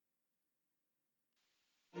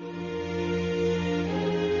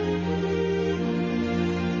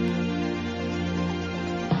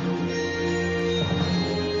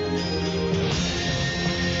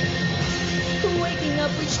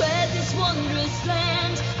this wondrous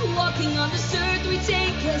land. Walking on this earth, we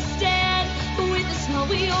take a stand. With a smile,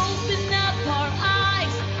 we open up our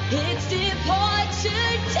eyes. It's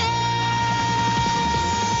departure time.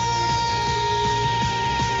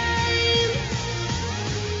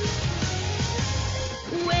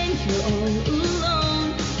 When you're all alone,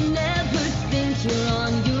 never think you're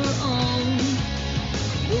on your own.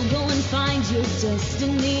 You'll go and find your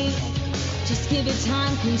destiny. Just give it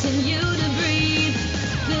time, continue to breathe.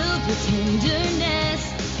 Filled with tenderness,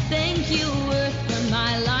 thank you, Earth, for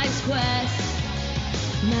my life's quest.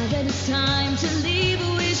 Now that it's time to leave,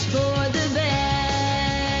 wish for the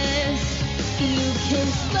best. You can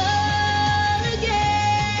smile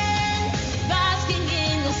again, basking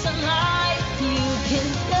in the sunlight. You can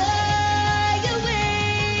fly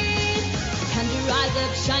away. Time to rise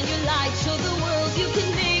up, shine your light, show the world you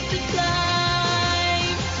can make the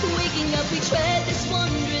climb. Waking up, we tread this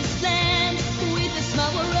wondrous land. With a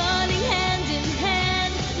smile, we're running hand in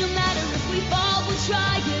hand. No matter if we fall, we'll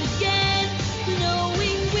try again,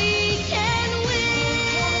 knowing we can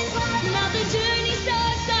win. Now the journey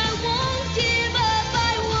starts, I won't give up,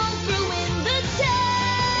 I won't throw in the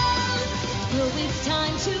towel. Though it's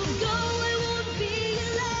time to go, I won't be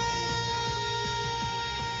alone.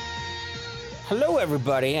 Hello,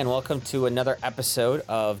 everybody, and welcome to another episode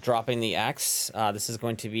of Dropping the X. This is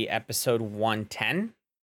going to be episode 110.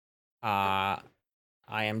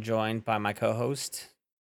 I am joined by my co-host,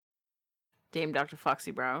 Dame Dr.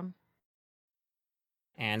 Foxy Brown.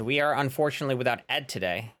 and we are unfortunately without Ed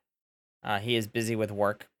today. He is busy with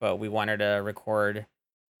work, but we wanted to record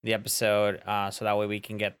the episode so that way we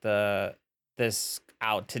can get this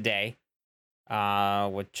out today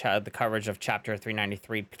with the coverage of Chapter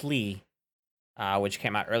 393 Plea, which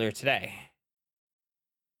came out earlier today.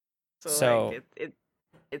 So- like,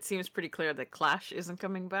 it seems pretty clear that Clash isn't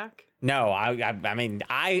coming back. No, I mean,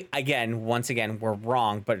 once again, we're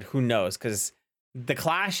wrong, but who knows? Because the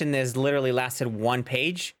clash in this literally lasted one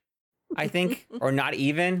page, I think, or not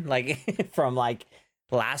even. Like, from like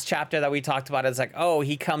last chapter that we talked about, it's like, oh,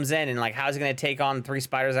 he comes in and like, how's he gonna take on 3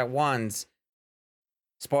 spiders at once?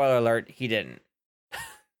 Spoiler alert: he didn't.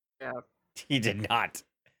 Yeah. He did not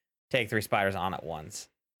take 3 spiders on at once.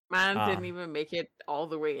 Man didn't even make it all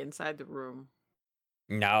the way inside the room.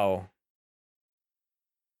 No.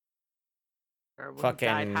 Or died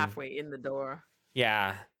Fucking- halfway in the door.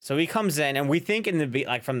 Yeah. So he comes in, and we think in the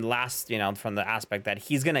like from the last, from the aspect that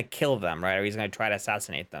he's gonna kill them, right? Or he's gonna try to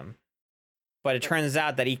assassinate them. But it turns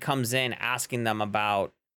out that he comes in asking them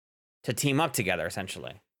to team up together,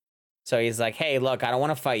 essentially. So he's like, "Hey, look, I don't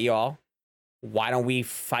want to fight y'all. Why don't we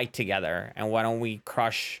fight together? And why don't we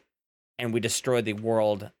crush and we destroy the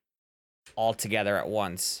world all together at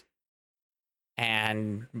once?"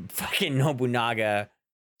 And fucking Nobunaga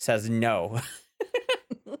says no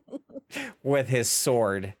with his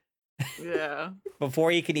sword. Yeah. Before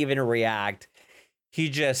he can even react, he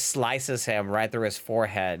just slices him right through his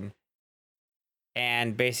forehead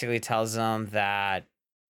and basically tells him that,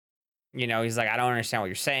 he's like, I don't understand what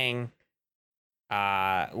you're saying.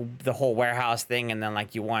 The whole warehouse thing, and then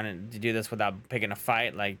like you wanted to do this without picking a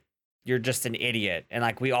fight, like you're just an idiot. And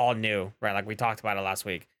like we all knew, right? Like we talked about it last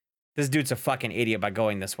week. This dude's a fucking idiot by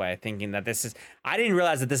going this way, thinking that this is... I didn't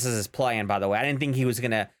realize that this is his plan, by the way. I didn't think he was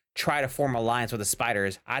going to try to form an alliance with the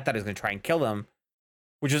spiders. I thought he was going to try and kill them,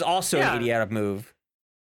 which was also an idiotic move.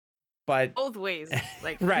 But... Both ways.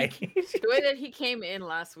 Like, right. The way that he came in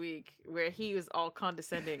last week, where he was all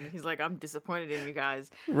condescending. He's like, I'm disappointed in you guys.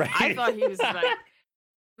 Right. I thought he was like...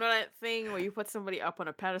 You know that thing where you put somebody up on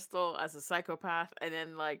a pedestal as a psychopath, and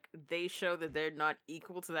then like they show that they're not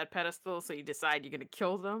equal to that pedestal, so you decide you're gonna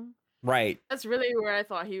kill them? Right. That's really where I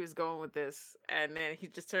thought he was going with this, and then he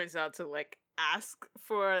just turns out to like ask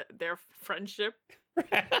for their friendship,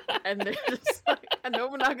 and they're just like, and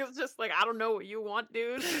Nobunaga's just like, I don't know what you want,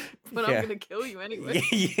 dude, but Yeah. I'm gonna kill you anyway.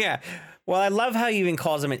 Yeah. Well, I love how he even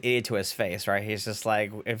calls him an idiot to his face, right? He's just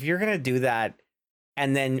like, if you're going to do that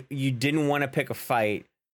and then you didn't want to pick a fight,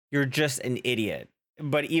 you're just an idiot.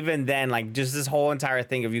 But even then, like, just this whole entire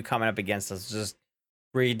thing of you coming up against us is just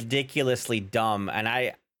ridiculously dumb. And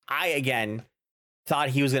I again, thought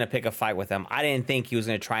he was going to pick a fight with him. I didn't think he was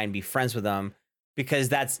going to try and be friends with him, because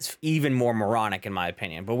that's even more moronic, in my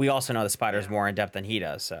opinion. But we also know the spider's more in depth than he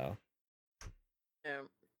does, so. Yeah.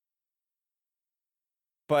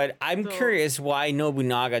 But I'm So- curious why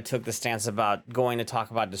Nobunaga took the stance about going to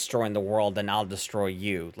talk about destroying the world, and I'll destroy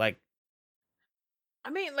you. Like, I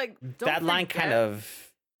mean, like, don't that line kind forget-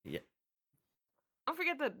 of... Don't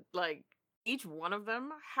forget that, like, each one of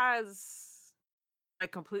them has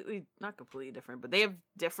like not completely different, but they have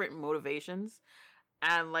different motivations.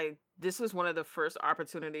 And like this was one of the first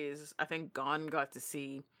opportunities I think Gon got to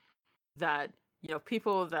see that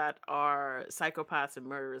people that are psychopaths and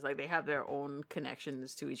murderers, like they have their own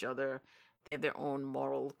connections to each other, they have their own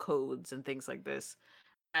moral codes and things like this.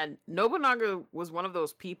 And Nobunaga was one of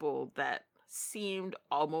those people that seemed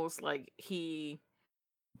almost like he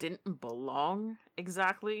didn't belong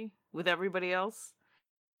exactly with everybody else.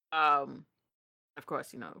 um of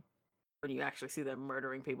course, when you actually see them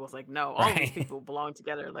murdering people, it's like, no, all these Right. people belong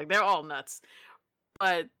together, like they're all nuts.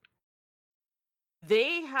 But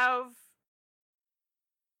they have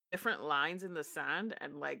different lines in the sand,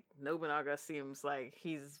 and like Nobunaga seems like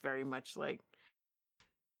he's very much like,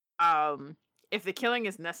 if the killing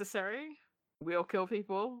is necessary, we'll kill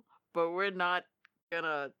people, but we're not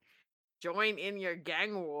gonna join in your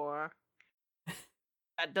gang war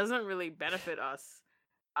that doesn't really benefit us.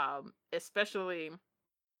 Especially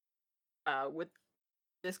with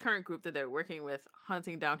this current group that they're working with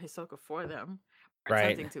hunting down Hisoka for them, or Right.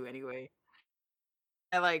 attempting to anyway.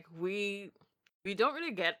 And like we don't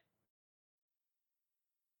really get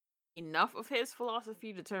enough of his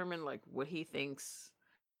philosophy to determine like what he thinks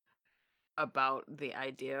about the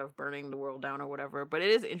idea of burning the world down or whatever. But it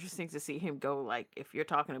is interesting to see him go like, if you're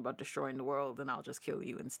talking about destroying the world, then I'll just kill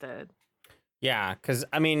you instead. Yeah, because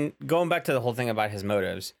I mean, going back to the whole thing about his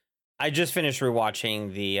motives, I just finished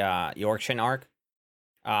rewatching the Yorkshin arc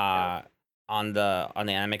Yep. on the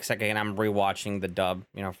anime second, and I'm rewatching the dub,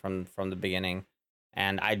 from the beginning.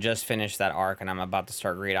 And I just finished that arc, and I'm about to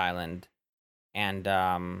start Great Island. And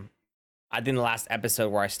I think the last episode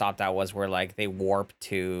where I stopped at was where like they warp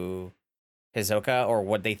to Hisoka, or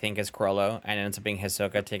what they think is Chrollo, and it ends up being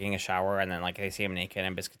Hisoka taking a shower, and then like they see him naked,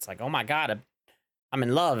 and Biscuit's like, "Oh my god, I'm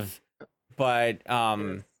in love." But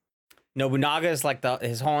Yes. Nobunaga is like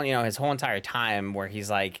his whole entire time where he's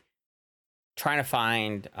like trying to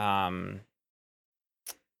find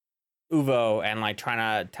Uvo, and like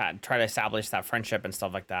trying to try to establish that friendship and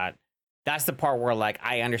stuff like that. That's the part where like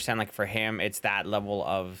I understand, like for him it's that level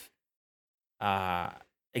of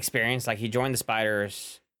experience. Like he joined the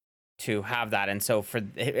Spiders to have that, and so for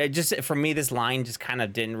me this line just kind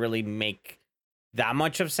of didn't really make that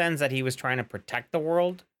much of sense, that he was trying to protect the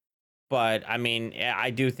world. But I mean, I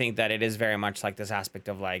do think that it is very much like this aspect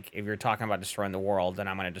of like, if you're talking about destroying the world, then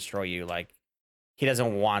I'm going to destroy you. Like he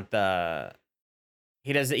doesn't want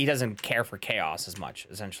he doesn't care for chaos as much,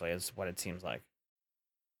 essentially, is what it seems like.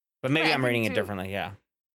 But maybe Right, I I'm think reading it too, differently. Yeah.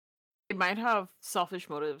 it might have selfish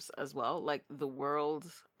motives as well. Like the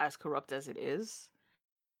world, as corrupt as it is,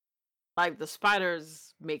 like the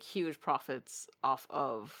spiders make huge profits off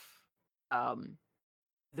of um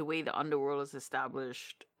the way the underworld is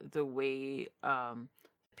established, the way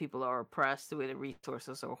people are oppressed, the way the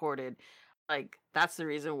resources are hoarded. Like that's the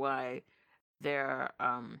reason why their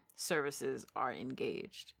services are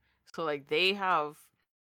engaged. So like they have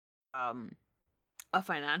um a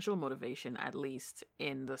financial motivation, at least,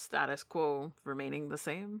 in the status quo remaining the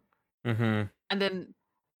same. Mm-hmm. And then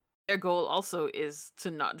their goal also is to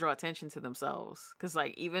not draw attention to themselves, because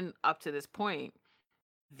like even up to this point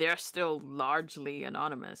they're still largely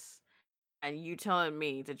anonymous. And you telling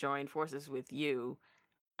me to join forces with you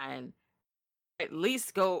and at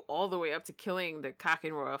least go all the way up to killing the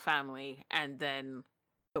Kaken royal family and then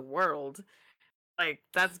the world, like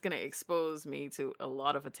that's gonna expose me to a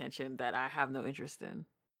lot of attention that I have no interest in.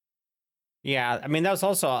 Yeah. I mean, that was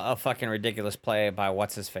also a fucking ridiculous play by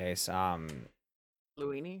what's his face,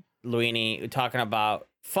 Luini? Luini, talking about,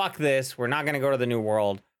 fuck this. We're not going to go to the new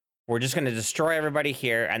world. We're just going to destroy everybody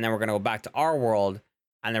here, and then we're going to go back to our world,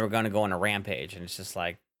 and then we're going to go on a rampage. And it's just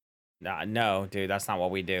like, no, dude, that's not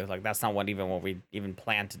what we do. Like, that's not what we even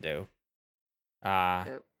plan to do.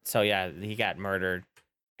 Yep. So yeah, he got murdered,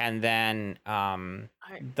 and then I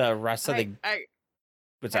the rest of I the I,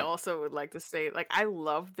 what's I up? also would like to say, like, I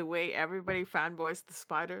love the way everybody fanboys the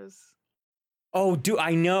spiders. Oh, dude,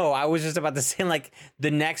 I know. I was just about to say, like,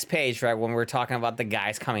 the next page, right, when we're talking about the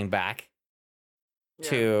guys coming back Yeah.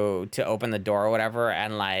 to open the door or whatever,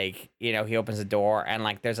 and like, he opens the door, and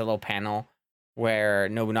like there's a little panel where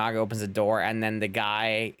Nobunaga opens the door, and then the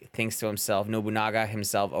guy thinks to himself, Nobunaga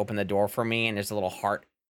himself opened the door for me, and there's a little heart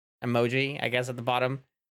emoji, I guess, at the bottom.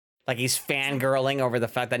 Like he's fangirling over the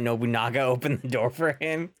fact that Nobunaga opened the door for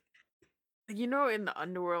him. In the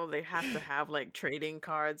underworld, they have to have like trading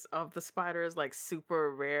cards of the spiders, like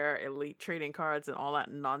super rare elite trading cards and all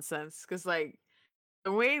that nonsense. Because like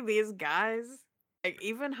the way these guys, like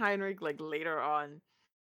even Heinrich, like later on,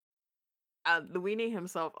 Luini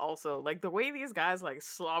himself also, like the way these guys like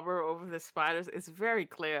slobber over the spiders, it's very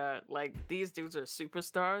clear. Like these dudes are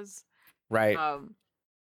superstars. Right.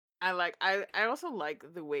 I also like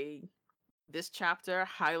the way this chapter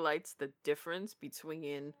highlights the difference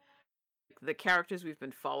between the characters we've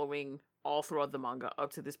been following all throughout the manga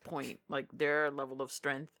up to this point, like their level of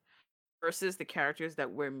strength, versus the characters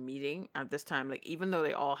that we're meeting at this time. Like, even though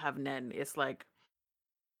they all have Nen, it's like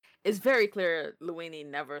it's very clear Luini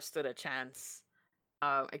never stood a chance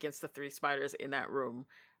against the three spiders in that room.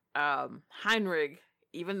 Heinrich,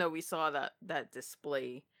 even though we saw that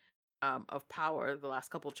display of power the last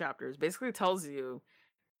couple chapters, basically tells you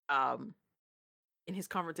in his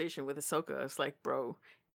conversation with Ahsoka, it's like, bro,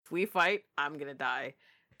 if we fight, I'm gonna die.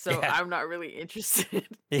 So Yeah. I'm not really interested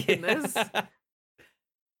in this. So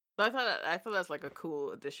I thought that's like a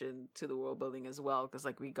cool addition to the world building as well, because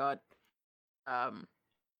like we got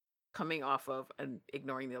coming off of, and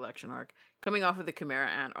ignoring the election arc, coming off of the Chimera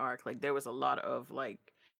Ant arc, like there was a lot of like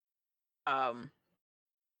you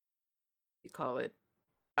call it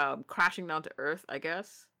crashing down to earth, I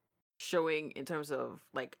guess, showing in terms of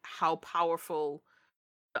like how powerful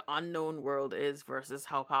the unknown world is versus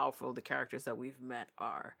how powerful the characters that we've met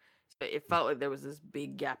are. So it felt like there was this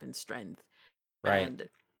big gap in strength. Right. And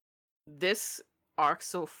this arc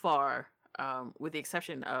so far, with the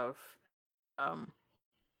exception of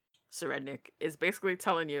Serednik, is basically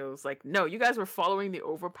telling you, it's like, no, you guys were following the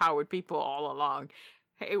overpowered people all along.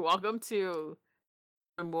 Hey, welcome to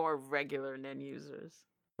the more regular Nen users.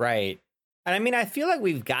 Right. And I mean, I feel like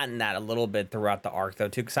we've gotten that a little bit throughout the arc though,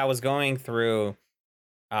 too, because I was going through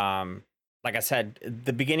like I said,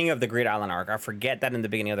 the beginning of the Great Island arc. I forget that in the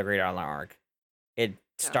beginning of the Great Island arc, it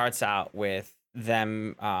starts out with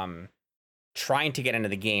them trying to get into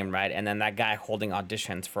the game, right? And then that guy holding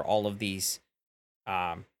auditions for all of these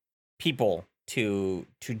people to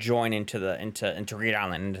join into Great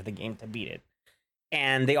Island, into the game to beat it.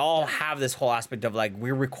 And they all have this whole aspect of like,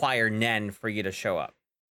 we require Nen for you to show up.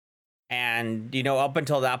 And, you know, up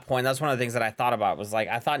until that point, that's one of the things that I thought about, was like,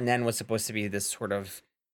 I thought Nen was supposed to be this sort of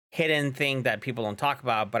hidden thing that people don't talk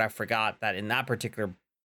about, but I forgot that in that particular,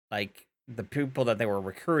 like, the people that they were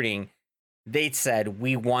recruiting, they said,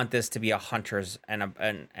 we want this to be a hunters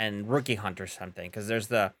and rookie hunters something, because there's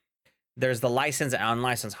the licensed and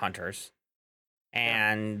unlicensed hunters,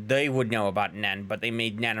 and they would know about Nen, but they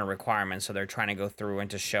made Nen a requirement, so they're trying to go through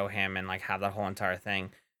and to show him and like have that whole entire thing.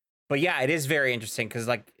 But yeah, it is very interesting because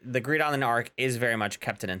like the Great Island arc is very much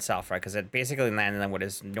kept in itself, right? Because it basically landed in what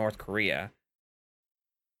is North Korea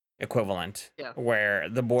equivalent, where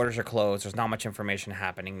the borders are closed. There's not much information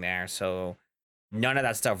happening there, so none of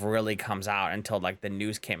that stuff really comes out until like the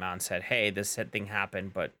news came out and said, "Hey, this thing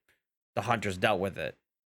happened, but the hunters dealt with it."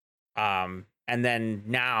 And then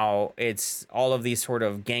now it's all of these sort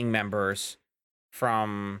of gang members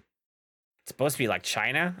from, it's supposed to be like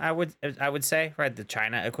China, I would say, right? The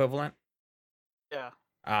China equivalent. Yeah.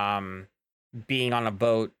 Being on a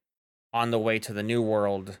boat on the way to the New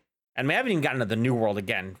World. And we haven't even gotten to the New World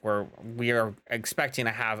again, where we are expecting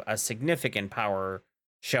to have a significant power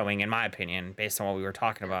showing, in my opinion, based on what we were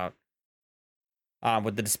talking about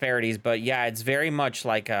with the disparities. But yeah, it's very much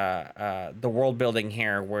like the world building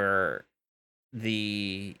here, where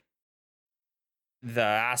the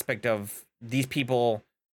aspect of these people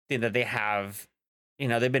think that they have, you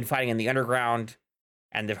know, they've been fighting in the underground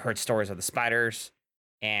and they've heard stories of the spiders,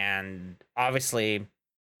 and obviously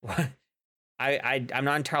I'm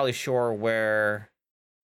not entirely sure where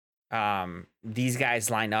these guys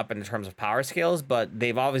line up in terms of power scales, but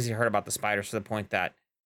they've obviously heard about the spiders to the point that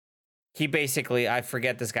he basically, I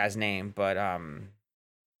forget this guy's name, but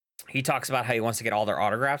he talks about how he wants to get all their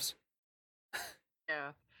autographs.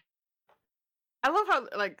 Yeah. I love how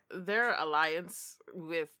like their alliance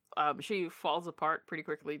with she falls apart pretty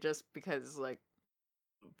quickly just because like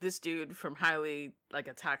this dude from Highly like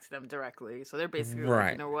attacks them directly. So they're basically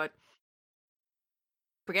like, you know what?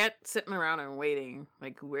 Forget sitting around and waiting.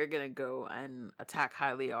 Like, we're gonna go and attack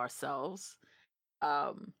Highly ourselves.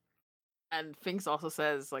 And Finks also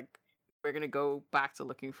says like we're gonna go back to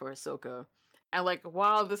looking for Ahsoka. And like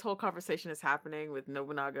while this whole conversation is happening with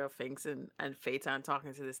Nobunaga, Finks, and Phaeton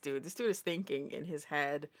talking to this dude is thinking in his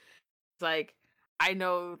head. It's like, I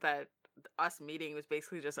know that us meeting was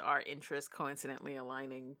basically just our interests coincidentally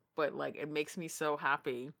aligning, but like it makes me so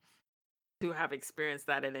happy to have experienced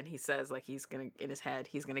that. And then he says like he's gonna, in his head,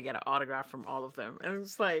 he's gonna get an autograph from all of them. And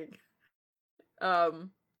it's like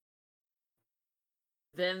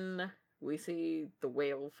then we see the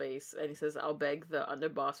whale face, and he says, "I'll beg the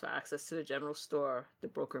underboss for access to the general store the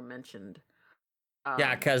broker mentioned."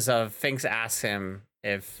 Yeah, because Finks asks him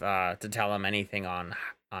if to tell him anything on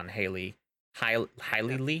Hailey.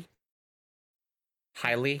 Hailey,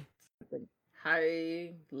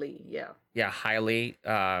 yeah. Yeah, Hailey.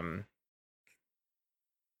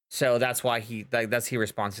 So that's why he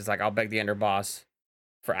responds. He's like, I'll beg the underboss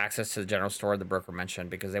for access to the general store the broker mentioned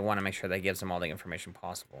because they want to make sure that gives him all the information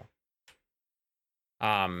possible.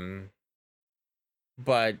 But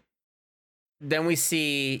then we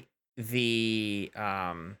see the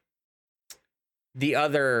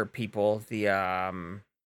other people, the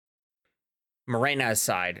Morena's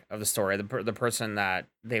side of the story, the person that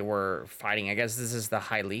they were fighting. I guess this is the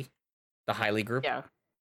Hailey group. Yeah.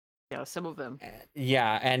 Yeah, some of them.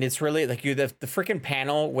 Yeah, and it's really like the freaking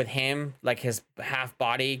panel with him, like his half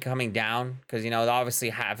body coming down, because obviously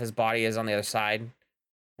half his body is on the other side,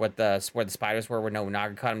 where the spiders were, where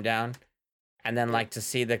Nobunaga cut him down, and then like to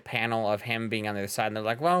see the panel of him being on the other side, and they're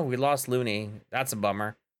like, well, we lost Looney, that's a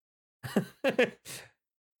bummer.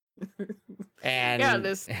 And yeah,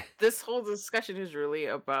 this whole discussion is really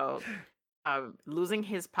about losing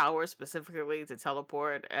his power specifically to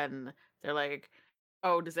teleport, and they're like,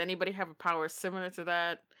 oh, does anybody have a power similar to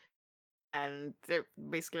that? And they're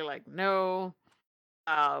basically like, no.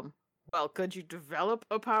 Well, could you develop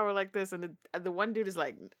a power like this? And the one dude is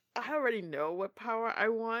like, I already know what power I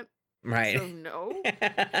want, right. so no.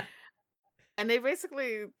 And they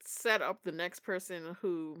basically set up the next person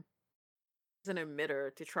who is an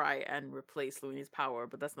emitter to try and replace Looney's power,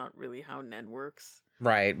 but that's not really how Nen works.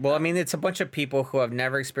 Right. Well, I mean, it's a bunch of people who have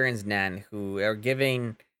never experienced Nen who are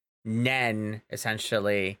giving Nen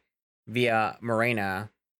essentially via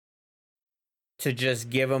Morena to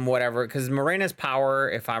just give him whatever, because Morena's power,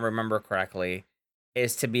 if I remember correctly,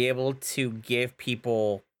 is to be able to give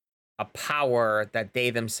people a power that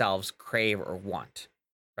they themselves crave or want,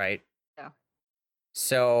 right? Yeah.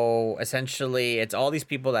 So essentially, it's all these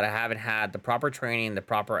people that haven't had the proper training, the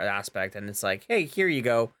proper aspect, and it's like, hey, here you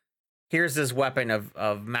go. Here's this weapon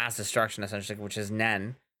of mass destruction, essentially, which is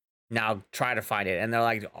Nen. Now try to find it. And they're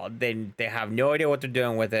like, they have no idea what they're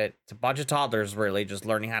doing with it. It's a bunch of toddlers, really, just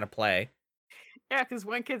learning how to play. Yeah, because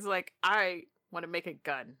one kid's like, I want to make a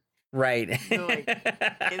gun. Right. So like,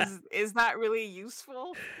 is that really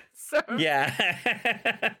useful? So yeah.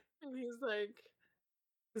 and he's like,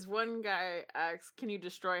 this one guy asks, can you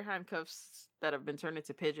destroy handcuffs that have been turned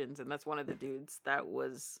into pigeons? And that's one of the dudes that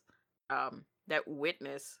was that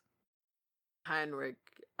witnessed Heinrich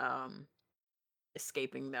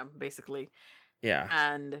escaping them, basically. Yeah.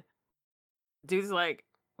 And dude's like,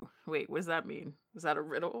 wait, what does that mean? Is that a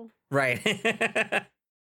riddle? Right.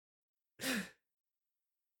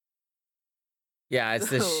 yeah, it's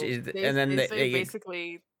So and then they say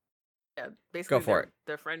basically go for it.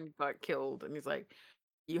 Their friend got killed, and he's like,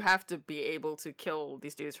 you have to be able to kill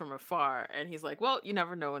these dudes from afar. And he's like, well, you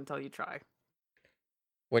never know until you try.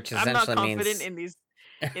 Which I'm essentially not confident means in these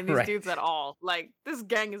right. dudes at all. Like, this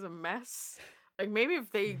gang is a mess. Like, maybe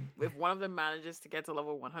if one of them manages to get to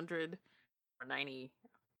level 100 or 90, I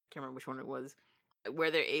can't remember which one it was, where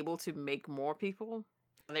they're able to make more people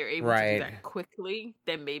and they're able to do that quickly,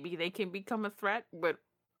 then maybe they can become a threat. But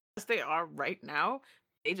as they are right now,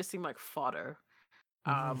 they just seem like fodder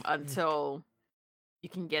until you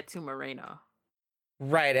can get to Morena.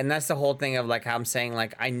 Right, and that's the whole thing of like how I'm saying,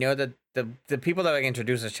 like, I know that the people that I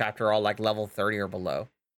introduce this chapter are all like level 30 or below.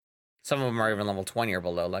 Some of them are even level 20 or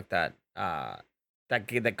below, like that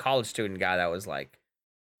college student guy that was like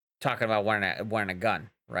talking about wanting a gun,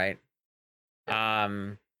 right?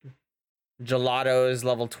 Gelato is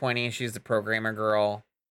level 20. She's the programmer girl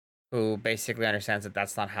who basically understands that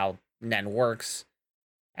that's not how Nen works.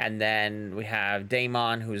 And then we have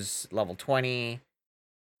Daemon, who's level 20.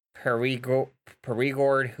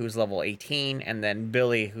 Perigord, who's level 18. And then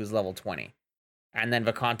Billy, who's level 20. And then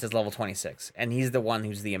Vakant is level 26. And he's the one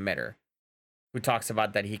who's the emitter, who talks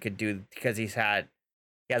about that he could do, because he has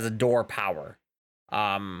a door power.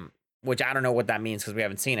 Which I don't know what that means because we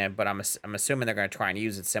haven't seen it, but I'm assuming they're going to try and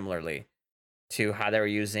use it similarly to how they were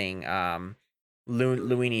using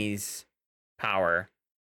Luini's power.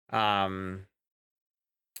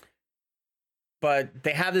 But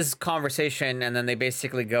they have this conversation, and then they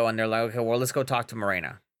basically go and they're like, okay, well, let's go talk to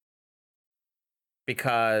Morena.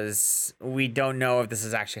 Because we don't know if this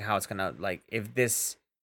is actually how it's going to, like, if this...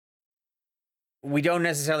 We don't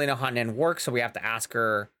necessarily know how Nen works, so we have to ask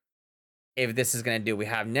her if this is going to do. We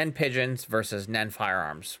have Nen pigeons versus Nen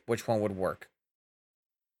firearms. Which one would work?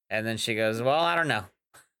 And then she goes, well, I don't know.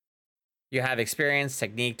 You have experience,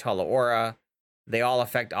 technique, Tala Aura. They all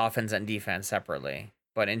affect offense and defense separately.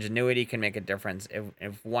 But ingenuity can make a difference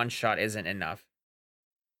if one shot isn't enough.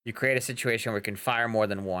 You create a situation where you can fire more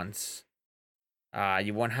than once.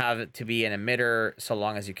 You won't have it to be an emitter so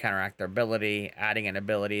long as you counteract their ability. Adding an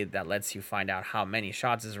ability that lets you find out how many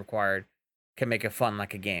shots is required can make it fun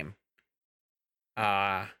like a game.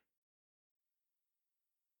 And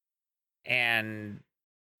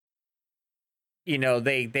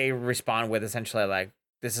they respond with essentially like,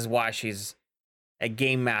 this is why she's a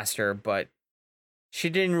game master, but she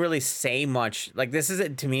didn't really say much. Like, this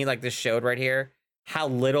is, to me, like, this showed right here how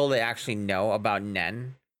little they actually know about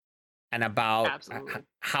Nen and about Absolutely.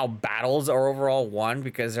 how battles are overall won,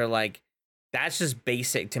 because they're like, that's just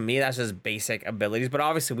basic. To me, that's just basic abilities. But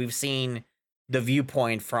obviously, we've seen the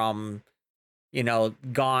viewpoint from, Gon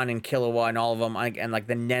and Killua and all of them, and like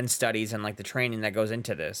the Nen studies and like the training that goes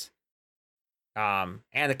into this. And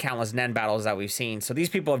the countless Nen battles that we've seen. So these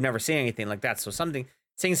people have never seen anything like that. So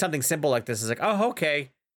seeing something simple like this is like, oh,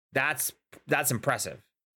 okay, that's impressive.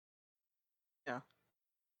 Yeah.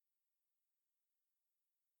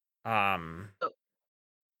 So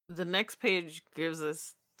the next page gives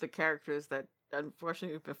us the characters that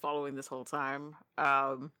unfortunately we've been following this whole time.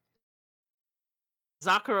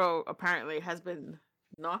 Zakuro apparently has been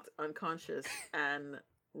knocked unconscious and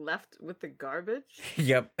left with the garbage.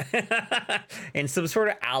 Yep. In some sort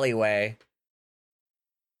of alleyway.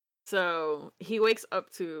 So he wakes up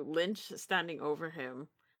to Lynch standing over him,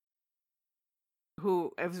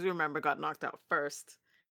 who, as we remember, got knocked out first.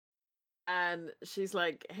 And she's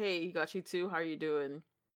like, hey, he got you too. How are you doing?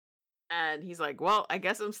 And he's like, well, I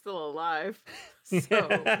guess I'm still alive. So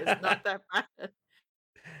it's not that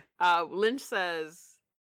bad. Lynch says,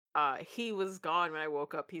 he was gone when I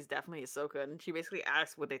woke up. He's definitely Ahsoka. And she basically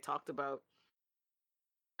asked what they talked about.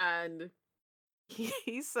 And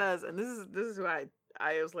he says, and this is why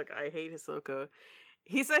I was like, I hate Ahsoka.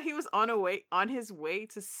 He said he was on his way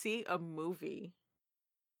to see a movie.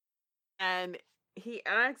 And he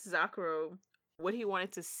asked Zakuro what he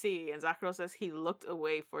wanted to see, and Zakuro says he looked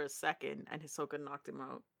away for a second and Hisoka knocked him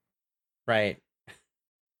out. Right.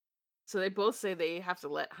 So they both say they have to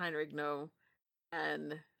let Heinrich know,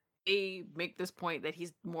 and they make this point that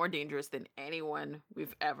he's more dangerous than anyone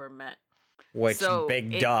we've ever met. Which,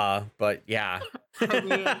 duh, but yeah. I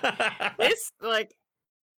mean, it's like,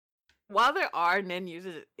 while there are Nen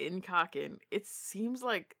users in Kakin, it seems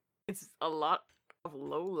like it's a lot of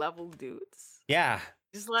low-level dudes. Yeah.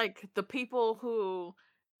 It's like the people who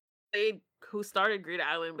started Greed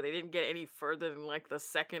Island, but they didn't get any further than like the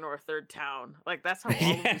second or third town. Like, that's how all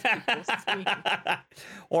of these people seem.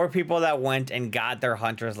 Or people that went and got their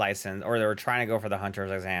hunter's license, or they were trying to go for the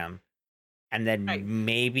hunter's exam, and then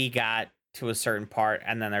maybe got to a certain part,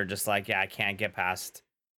 and then they're just like, yeah, I can't get past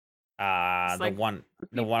the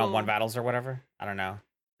one-on-one battles or whatever. I don't know.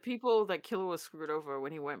 People that Killua was screwed over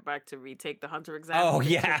when he went back to retake the hunter exam. Oh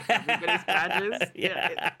yeah, everybody's badges.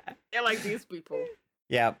 Yeah, they're like these people.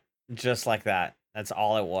 Yep, just like that. That's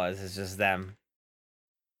all it was. It's just them.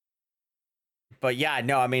 But yeah,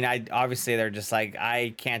 no, I mean, obviously they're just like,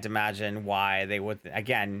 I can't imagine why they would,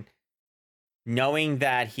 again, knowing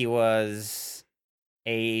that he was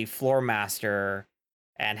a floor master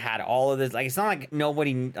and had all of this, like, it's not like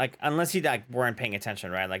nobody, like, unless you like weren't paying attention,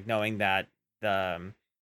 right? Like, knowing that the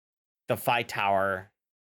fight tower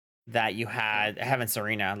that you had, Heaven's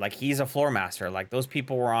Arena, like, he's a floor master. Like, those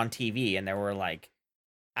people were on TV and they were like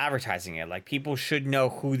advertising it. Like, people should know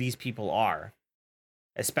who these people are,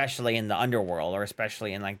 especially in the underworld, or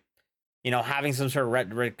especially in, like, having some sort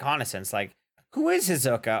of reconnaissance. Like, who is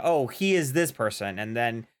Hisoka? Oh, he is this person. And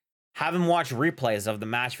then have him watch replays of the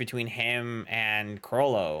match between him and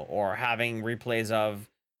Chrollo, or having replays of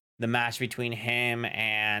the match between him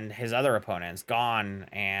and his other opponents, Gon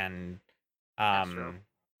and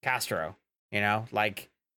Castro. Like,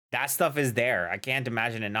 that stuff is there. I can't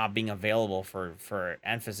imagine it not being available for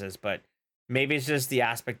emphasis, but maybe it's just the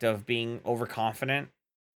aspect of being overconfident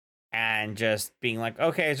and just being like,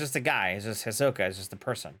 okay, it's just a guy. It's just Hisoka. It's just a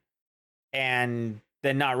person. And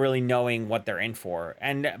then not really knowing what they're in for.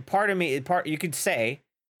 And you could say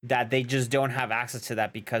that they just don't have access to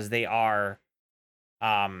that because they are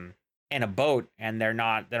in a boat and they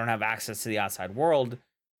don't have access to the outside world.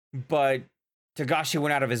 But Togashi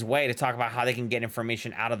went out of his way to talk about how they can get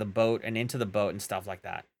information out of the boat and into the boat and stuff like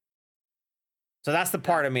that. So that's the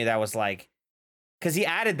part of me that was like, because he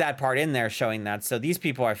added that part in there showing that. So these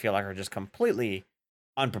people, I feel like, are just completely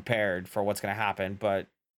unprepared for what's going to happen. But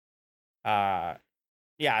yeah,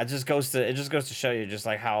 it just goes to show you just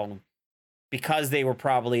like how, because they were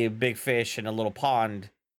probably a big fish in a little pond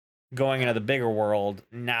going into the bigger world,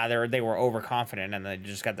 now they were overconfident and they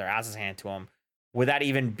just got their asses handed to them without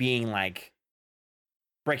even being like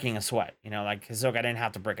breaking a sweat. Like, Hisoka didn't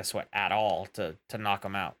have to break a sweat at all to knock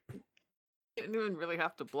him out. He didn't even really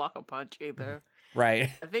have to block a punch either.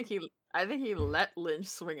 Right. I think he let Lynch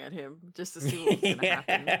swing at him just to see what was gonna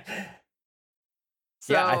happen.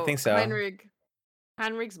 So yeah, I think so.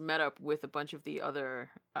 Heinrich's met up with a bunch of the other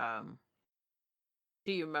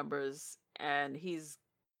team members, and he's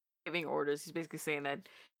giving orders. He's basically saying that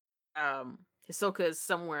Hisoka is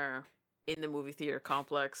somewhere in the movie theater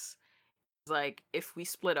complex. It's like if we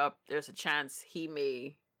split up, there's a chance he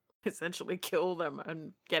may essentially kill them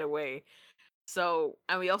and get away. So,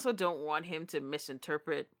 and we also don't want him to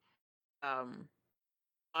misinterpret um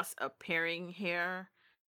us appearing here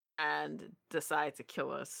and decide to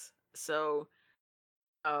kill us. So,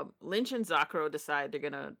 Lynch and Zakuro decide they're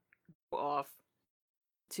gonna go off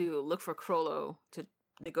to look for Crollo to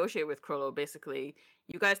negotiate with Crollo. Basically,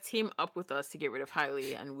 you guys team up with us to get rid of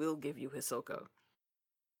Hailey, and we'll give you Hisoka.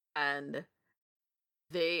 And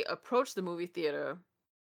they approach the movie theater,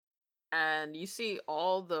 and you see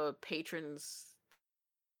all the patrons.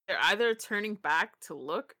 They're either turning back to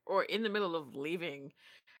look or in the middle of leaving.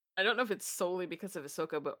 I don't know if it's solely because of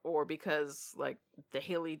Hisoka, or because like the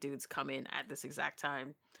Hailey dudes come in at this exact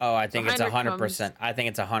time. Oh, I So think it's Heinrich 100%. comes. I think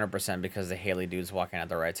it's 100% because the Haley dude's walking at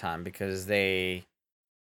the right time because They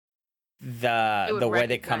the would way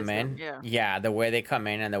they come recognize them. in, Yeah. yeah, the way they come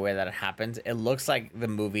in and the way that it happens, it looks like the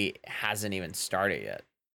movie hasn't even started yet.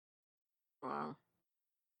 Wow.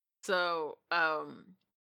 So,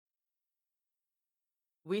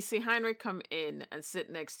 we see Heinrich come in and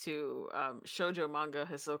sit next to shoujo manga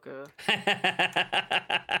Hisoka,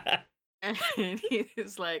 and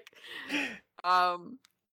he's like, um,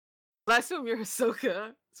 "I assume you're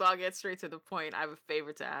Hisoka, so I'll get straight to the point. I have a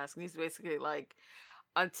favor to ask." And he's basically like,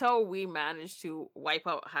 "Until we manage to wipe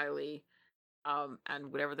out Hailey,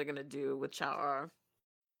 and whatever they're gonna do with Chao,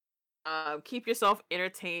 keep yourself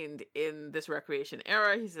entertained in this recreation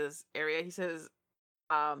era." He says,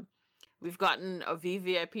 um, "We've gotten a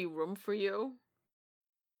VVIP room for you."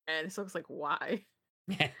 And Hisoka's like, "Why?"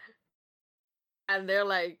 And they're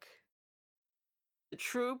like, the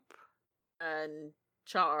troop and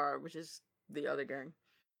Char, which is the other gang,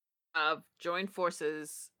 joined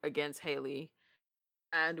forces against Hailey,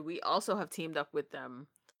 and we also have teamed up with them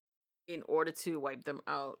in order to wipe them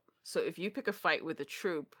out. So if you pick a fight with the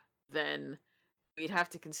troop, then we'd have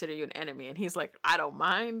to consider you an enemy. And he's like, "I don't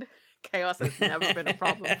mind. Chaos has never been a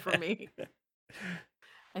problem for me."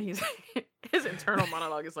 And he's his internal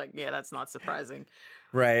monologue is like, "Yeah, that's not surprising,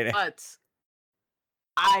 Right. but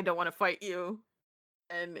I don't want to fight you."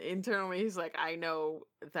 And internally, he's like, "I know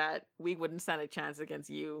that we wouldn't stand a chance against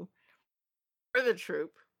you or the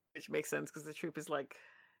troop," which makes sense because the troop is like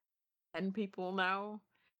 10 people now.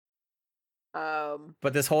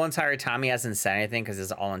 But this whole entire time he hasn't said anything because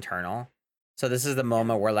it's all internal. So this is the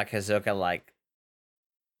moment where like Hisoka like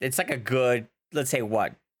it's like a good, let's say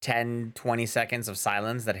what, 10, 20 seconds of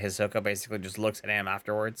silence that Hisoka basically just looks at him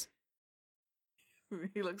afterwards.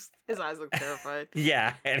 His eyes look terrified.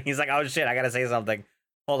 Yeah, and he's like, "Oh shit, I gotta say something.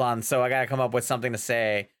 Hold on, so I gotta come up with something to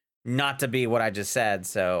say, not to be what I just said."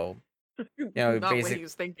 So, Not what basic, he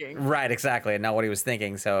was thinking. right, exactly, not what he was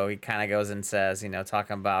thinking. So he kind of goes and says,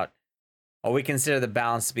 talking about, "Well, we consider the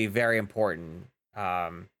balance to be very important,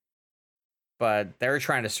 but they're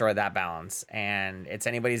trying to destroy that balance, and it's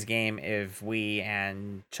anybody's game if we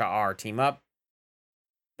and Cha'ar team up.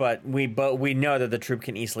 But we know that the troop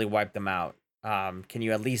can easily wipe them out. Can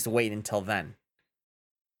you at least wait until then?"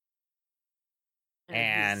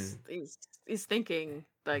 And he's thinking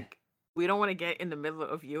like, "We don't want to get in the middle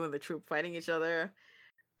of you and the troop fighting each other."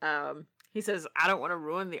 He says, "I don't want to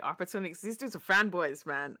ruin the opportunity." These dudes are fanboys,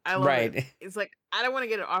 man. I love it. It's like, "I don't want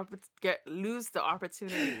to lose the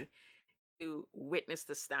opportunity to witness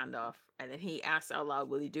the standoff." And then he asks out loud,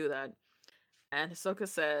 "Will you do that?" And Hisoka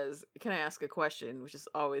says, "Can I ask a question?" Which is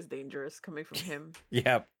always dangerous coming from him.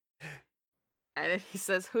 Yep. And then he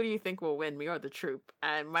says, "Who do you think will win, me or the troop?"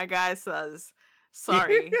 And my guy says,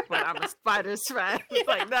 "Sorry, but I'm a Spiders fan."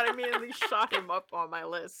 Like that immediately shot him up on my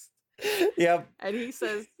list. Yep. And he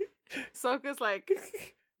says, Hisoka's like,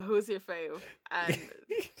 "Who's your fave?" And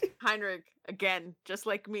Heinrich, again, just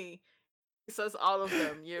like me, he says all of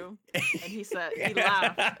them, you. And he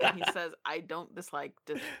laughed and he says, "I don't dislike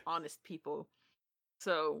dishonest people."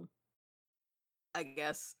 So I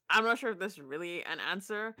guess I'm not sure if this is really an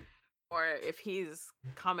answer or if he's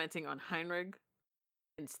commenting on Heinrich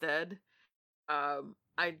instead.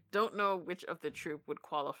 I don't know which of the troop would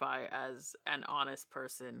qualify as an honest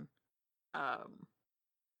person.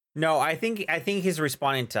 No, I think he's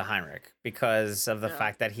responding to Heinrich because of the Yeah.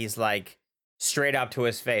 fact that he's like straight up to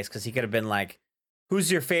his face, because he could have been like,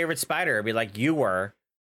 "Who's your favorite spider?" It'd be like, "You were,"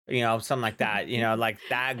 something like that. Like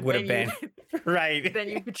that And would have then been right. Then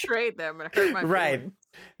you betrayed them and hurt my Right. feelings.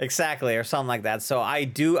 Exactly, or something like that. So I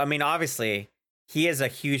mean, obviously, he is a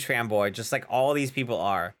huge fanboy, just like all these people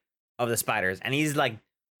are of the Spiders. And he's like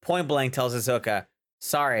point blank tells Hisoka,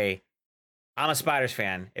 "Sorry, I'm a Spiders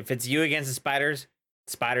fan. If it's you against the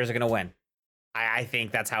Spiders are gonna win." I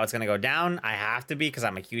think that's how it's gonna go down. I have to be because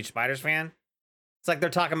I'm a huge Spiders fan. It's like they're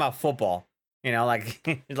talking about football, like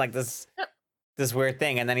like Yep. this weird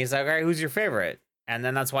thing, and then he's like, "All right, who's your favorite?" And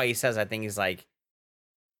then that's why he says, I think he's like,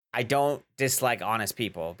 "I don't dislike honest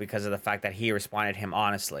people," because of the fact that he responded him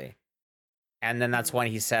honestly. And then that's Mhm. when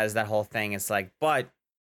he says that whole thing. It's like, "But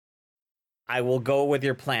I will go with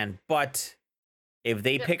your plan, but if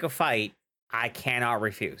they Yep. pick a fight, I cannot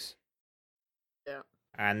refuse." Yeah.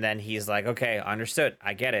 And then he's like, "Okay, understood.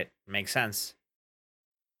 I get it. Makes sense."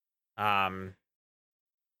 Um,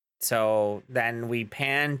 so then we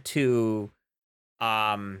pan to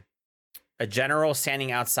um a general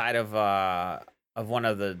standing outside of one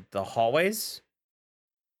of the hallways,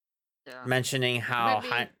 Yeah. mentioning It how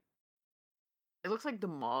might be. It looks like the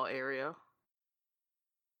mall area.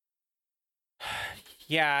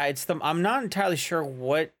 yeah, it's the I'm not entirely sure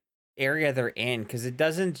what area they're in because it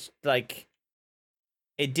doesn't like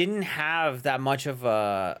it didn't have that much of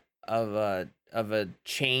a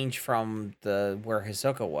change from the where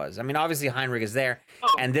Hisoka was. I mean, obviously Heinrich is there,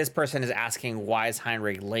 Oh, and this person is asking why is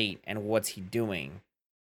Heinrich late and what's he doing.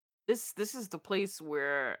 this is the place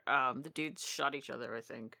where the dudes shot each other, I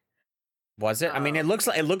think. Was it? I mean, Um,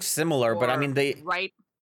 it looks similar, but I or mean they right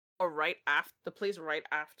or right after the place right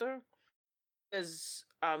after, because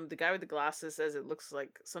the guy with the glasses says it looks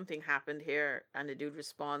like something happened here, and the dude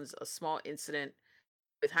responds a small incident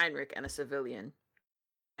with Heinrich and a civilian.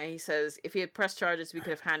 And he says if he had pressed charges, we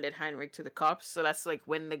could have handed Heinrich to the cops. So that's like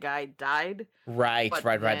when the guy died. right, But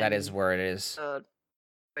right, right. That is then, where it is.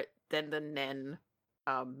 but then the Nen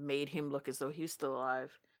made him look as though he was still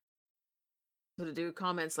alive. So the dude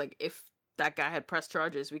comments like, if that guy had pressed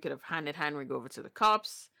charges, we could have handed Heinrich over to the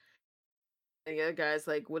cops. And the other guy's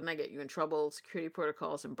like, wouldn't I get you in trouble? Security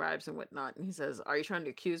protocols and bribes and whatnot. And he says, are you trying to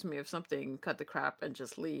accuse me of something? Cut the crap and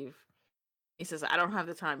just leave. He says, I don't have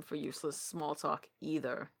the time for useless small talk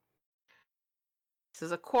either. He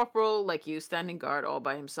says, a corporal like you standing guard all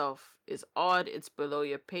by himself is odd. It's below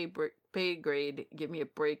your pay grade. Give me a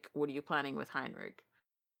break. What are you planning with Heinrich?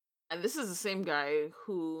 And this is the same guy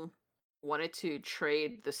who wanted to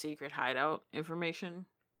trade the secret hideout information.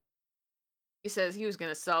 He says he was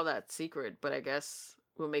going to sell that secret, but I guess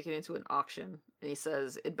we'll make it into an auction. And he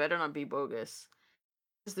says it better not be bogus.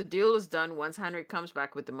 Because the deal is done once Heinrich comes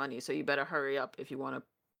back with the money, so you better hurry up if you want to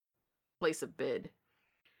place a bid.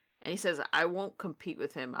 And he says, I won't compete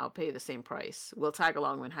with him. I'll pay the same price. We'll tag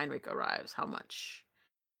along when Heinrich arrives. How much?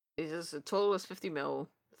 He says the total is 50 mil,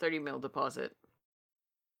 30 mil deposit.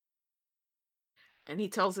 And he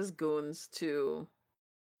tells his goons to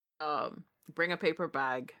bring a paper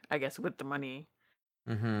bag, I guess, with the money.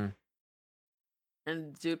 Mm-hmm.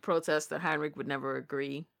 And dude protests that Heinrich would never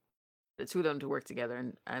agree. The two of them to work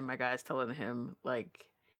together, and my guy's telling him like,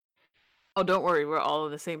 "Oh, don't worry, we're all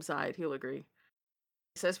on the same side. He'll agree."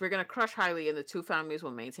 He says we're gonna crush Hailey, and the two families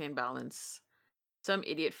will maintain balance. Some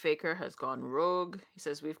idiot faker has gone rogue. He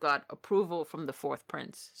says we've got approval from the fourth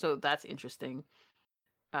prince, so that's interesting.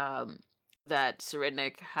 That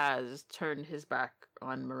Serednik has turned his back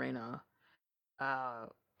on Morena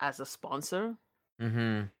as a sponsor.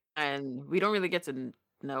 Mm-hmm. And we don't really get to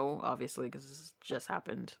know, obviously, because this just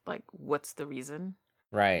happened. Like, what's the reason?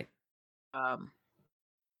 Right. Um,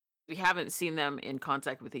 we haven't seen them in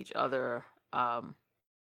contact with each other.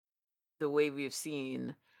 The way we've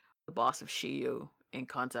seen the boss of Shiyu in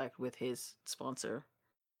contact with his sponsor.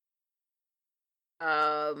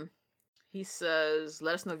 He says,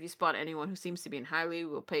 "Let us know if you spot anyone who seems to be in Hailey.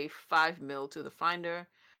 We'll pay 5 mil to the finder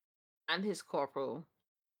and his corporal."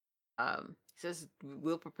 He says,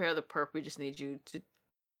 "We'll prepare the perp. We just need you to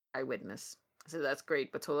eyewitness." I said, "That's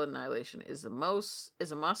great, but total annihilation is a must.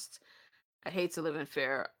 I hate to live in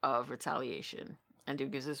fear of retaliation." And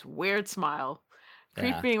dude gives this weird smile,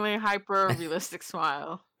 Yeah. creepingly hyper realistic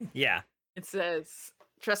smile. Yeah. It says,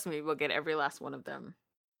 "Trust me, we'll get every last one of them."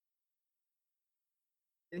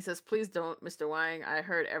 And he says, "Please don't, Mr. Wang. I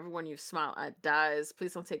heard everyone you smile at dies.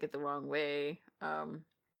 Please don't take it the wrong way."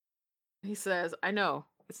 He says, "I know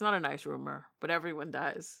it's not a nice rumor, but everyone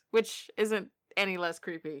dies," which isn't any less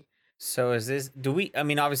creepy. So is this? Do we? I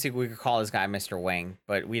mean, obviously we could call this guy Mr. Wang,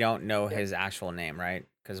 but we don't know Yeah. his actual name, right?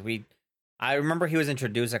 Because I remember he was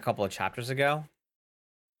introduced a couple of chapters ago.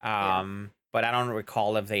 But I don't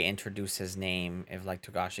recall if they introduced his name, if like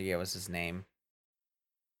Togashi was his name.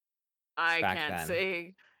 I Back can't then.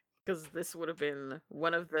 say because this would have been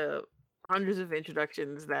one of the hundreds of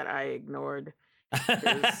introductions that I ignored.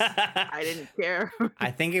 I didn't care.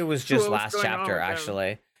 I think it was what just was last going on chapter, with them.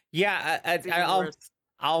 actually. Yeah, It's even worse.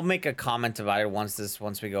 I'll make a comment about it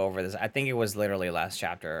once we go over this. I think it was literally last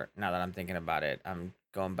chapter. Now that I'm thinking about it, I'm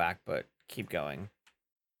going back, but keep going.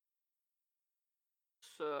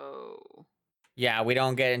 So Yeah, we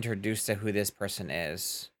don't get introduced to who this person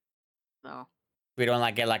is. no. We don't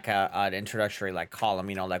like get like an introductory like column,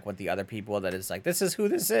 you know, like with the other people that is like, this is who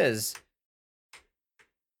this is.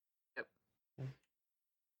 Yep.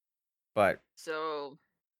 But So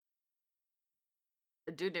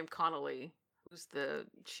a dude named Connolly, who's the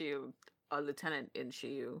Shiyu, a lieutenant in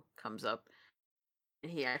Shiyu, comes up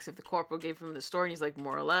and he asks if the corporal gave him the story. And he's like,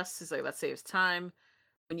 more or less. He's like, that saves time.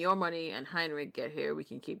 When your money and Heinrich get here, we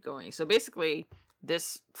can keep going. So basically,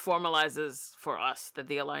 this formalizes for us that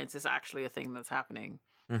the alliance is actually a thing that's happening.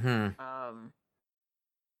 mm-hmm.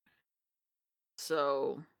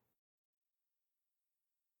 So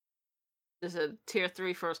there's a tier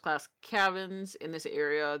 3 first class cabins in this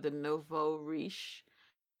area, the Novo Riche,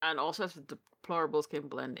 and all sorts of deplorables can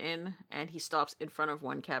blend in. And he stops in front of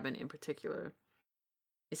one cabin in particular.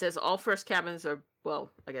 He says all first cabins are,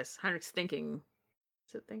 well, I guess Heinrich's thinking.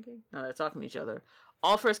 Is it thinking? No, they're talking to each other.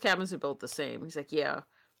 All first cabins are built the same. He's like, yeah,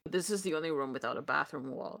 but this is the only room without a bathroom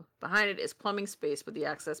wall. Behind it is plumbing space, but the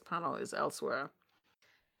access panel is elsewhere.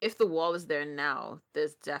 If the wall is there now,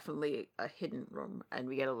 there's definitely a hidden room. And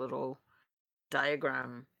we get a little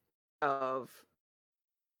diagram of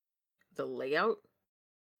the layout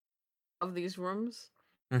of these rooms.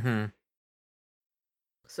 Mm-hmm.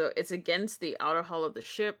 So it's against the outer hull of the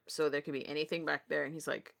ship, so there could be anything back there. And he's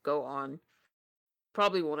like, go on.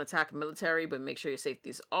 Probably won't attack military, but make sure your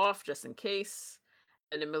safety's off just in case.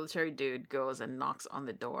 And the military dude goes and knocks on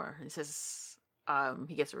the door. He says,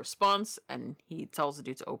 he gets a response and he tells the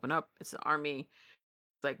dude to open up. It's the army.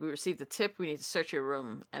 It's like, we received the tip, we need to search your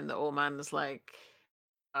room. And the old man is like,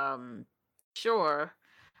 sure,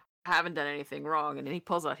 I haven't done anything wrong. And then he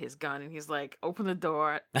pulls out his gun and he's like, open the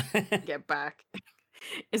door, get back.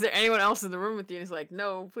 Is there anyone else in the room with you? And he's like,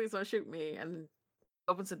 no, please don't shoot me. And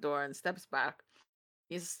opens the door and steps back.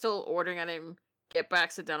 He's still ordering at him, get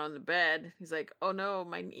back, sit down on the bed. He's like, oh no,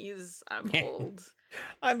 my knees, I'm old.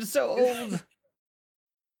 I'm so old.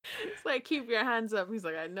 It's like, keep your hands up. He's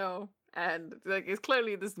like, I know. And like, it's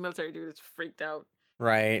clearly this military dude is freaked out.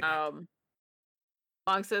 Right.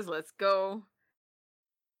 Long says, let's go.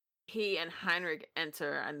 He and Heinrich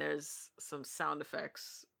enter, and there's some sound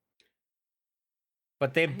effects.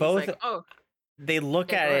 But they And he's both like, oh, they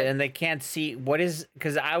look Yeah, at go it ahead. and they can't see what is,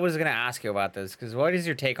 because I was gonna ask you about this, because what is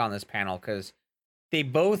your take on this panel? Because they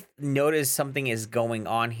both notice something is going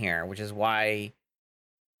on here, which is why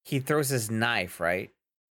he throws his knife, right?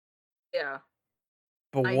 yeah,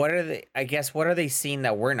 But I- what are they? I guess what are they seeing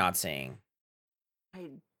that we're not seeing? I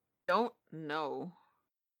don't know.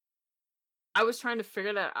 I was trying to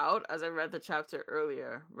figure that out as I read the chapter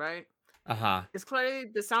earlier, right? Uh-huh. It's clearly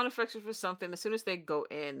the sound effects are for something. As soon as they go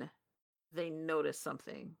in, they notice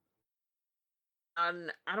something.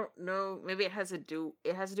 And I don't know. Maybe it has to do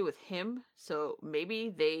with him. So maybe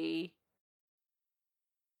they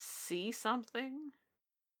see something.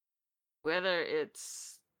 Whether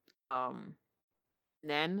it's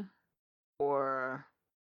Nen or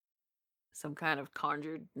some kind of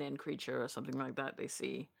conjured Nen creature or something like that they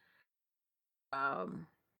see. Oh.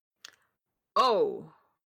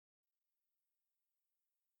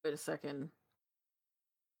 Wait a second.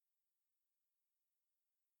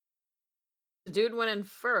 The dude went in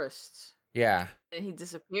first Yeah. and he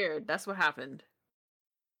disappeared. That's what happened.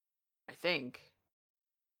 I think.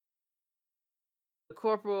 The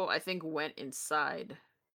corporal, I think, went inside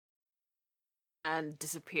and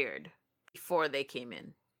disappeared before they came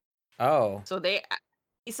in. Oh. So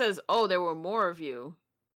he says, oh, there were more of you.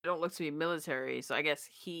 They don't look to be military. So I guess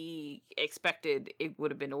he expected it would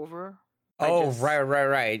have been over. Oh,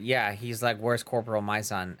 right. Yeah, he's like, "Where's Corporal, my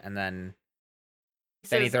son?" And then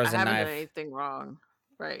Then he says, throws I a haven't knife. done anything wrong.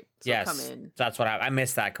 Right. So yes, come in. that's what I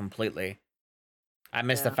missed that completely. I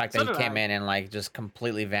missed the Yeah, fact so that he did came I. in and like just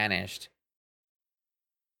completely vanished.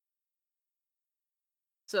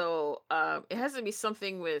 So it has to be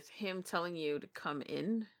something with him telling you to come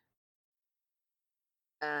in.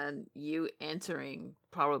 And you entering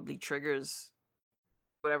probably triggers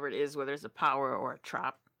whatever it is, whether it's a power or a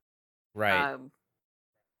trap. Right.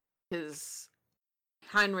 Because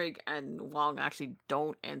Heinrich and Wong actually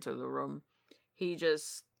don't enter the room. He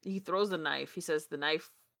throws the knife. He says the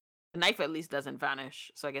knife at least doesn't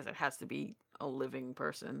vanish. So I guess it has to be a living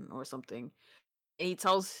person or something. And he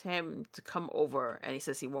tells him to come over, and he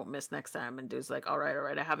says he won't miss next time. And dude's like, all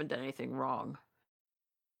right, I haven't done anything wrong.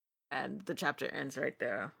 And the chapter ends right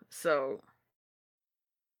there. So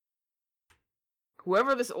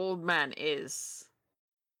whoever this old man is,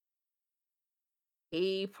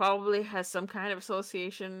 he probably has some kind of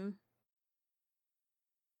association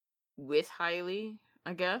with Hailey,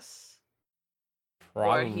 I guess.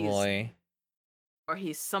 Probably. or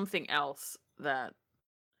he's something else that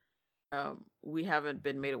we haven't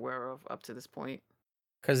been made aware of up to this point.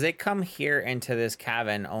 Because they come here into this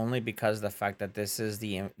cabin only because of the fact that this is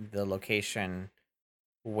the location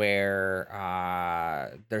where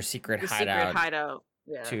their secret The secret hideout hideout,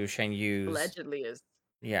 yeah, to Shen Yu's. allegedly is.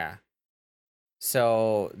 Yeah.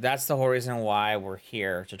 So that's the whole reason why we're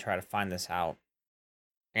here, to try to find this out.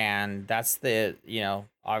 And that's the,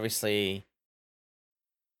 obviously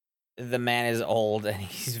the man is old and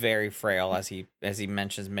he's very frail, as he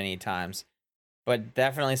mentions many times. But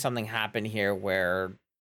definitely something happened here where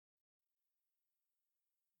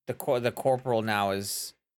the corporal now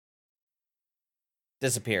is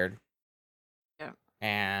disappeared. Yeah.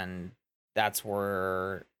 And that's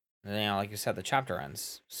where, like you said, the chapter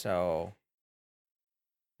ends. So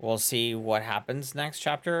we'll see what happens next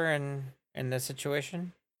chapter in this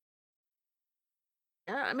situation.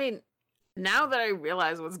 Yeah, I mean, now that I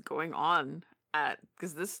realize what's going on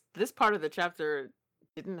because this part of the chapter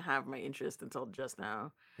didn't have my interest until just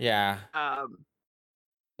now. Yeah. Now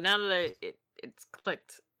that it's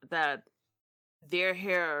clicked that they're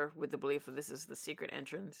here with the belief that this is the secret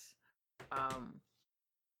entrance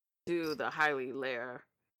to the Highly lair,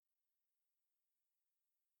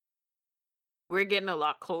 we're getting a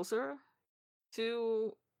lot closer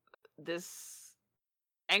to this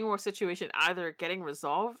Angmar situation either getting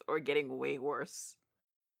resolved or getting way worse.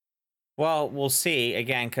 Well, we'll see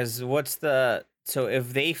again, because so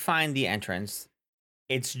if they find the entrance,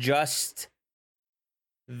 it's just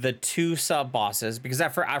the two sub bosses. Because I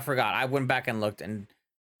forgot, I went back and looked, and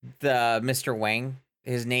the Mr. Wang,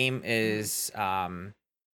 his name is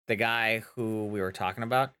the guy who we were talking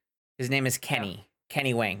about. His name is Kenny. Yeah.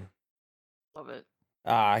 Kenny Wang. Love it.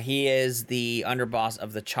 He is the underboss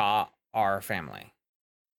of the Cha R family.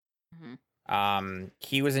 Mm-hmm.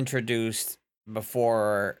 He was introduced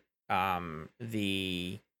before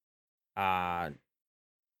the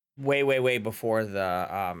way before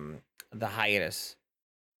the hiatus.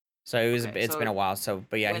 So it's been a while. So,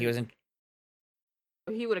 but yeah, he was in.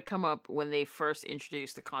 He would have come up when they first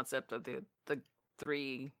introduced the concept of the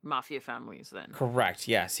 3 mafia families. Then correct.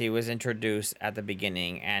 Yes, he was introduced at the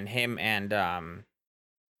beginning, and him and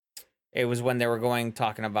it was when they were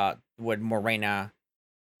talking about what Morena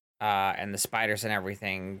and the spiders and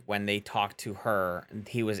everything. When they talked to her,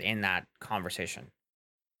 he was in that conversation.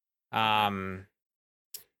 But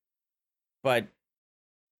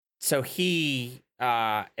so he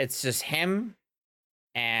it's just him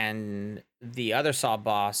and the other Saw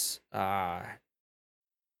boss, I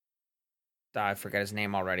forget his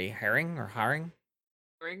name already. Herring or Haring?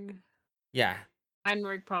 Rig? Yeah.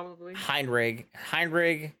 Heinrich, probably. Heinrich,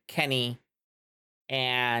 Kenny,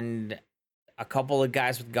 and a couple of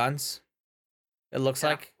guys with guns, it looks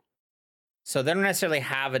like. So they don't necessarily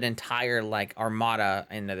have an entire armada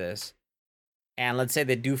into this. And let's say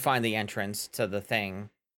they do find the entrance to the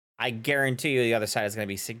thing, I guarantee you the other side is going to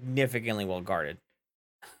be significantly well guarded.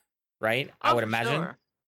 Right? I would imagine. Sure.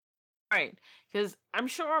 Right. Because I'm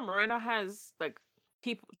sure Morena has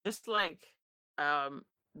people just like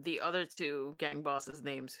the other 2 gang bosses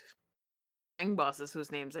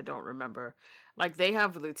whose names I don't remember. They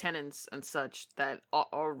have lieutenants and such that are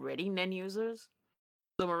already Nen users.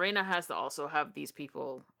 So Morena has to also have these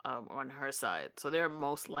people on her side. So they're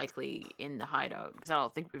most likely in the hideout, because I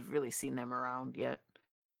don't think we've really seen them around yet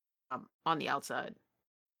on the outside.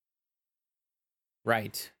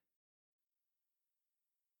 Right.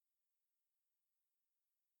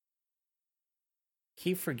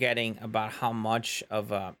 Keep forgetting about how much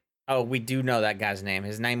of a... Oh, we do know that guy's name.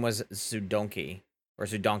 His name was Zudonke.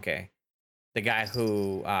 The guy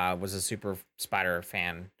who was a super spider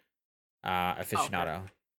fan aficionado. Okay.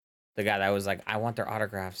 The guy that was like, I want their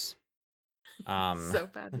autographs. So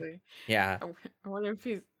badly. Yeah. I wonder if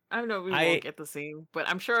he's... I don't know if we won't get the scene, but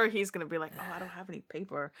I'm sure he's going to be like, oh, I don't have any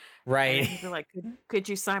paper. Right. And he'll be like, could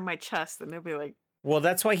you sign my chest? And they'll be like... Well,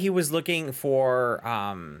 that's why he was looking for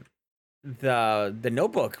the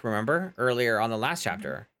notebook, remember? Earlier on the last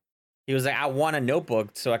chapter. He was like, I want a notebook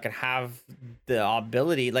so I could have the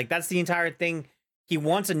ability. That's the entire thing. He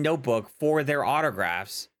wants a notebook for their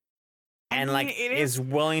autographs. And is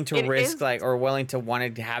willing to risk or willing to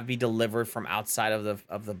want to have be delivered from outside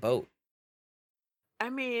of the boat. I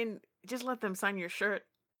mean, just let them sign your shirt.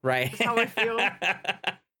 Right. That's how I feel.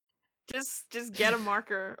 Just get a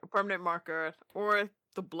permanent marker, or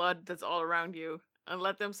the blood that's all around you, and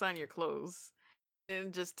let them sign your clothes.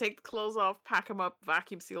 And just take the clothes off, pack them up,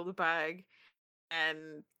 vacuum seal the bag,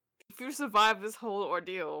 and if you survive this whole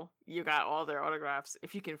ordeal, you got all their autographs,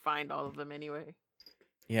 if you can find all of them anyway.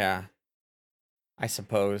 Yeah. I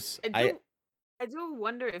suppose. I I do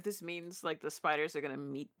wonder if this means like the spiders are gonna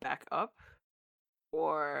meet back up,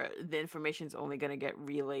 or the information's only gonna get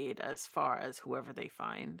relayed as far as whoever they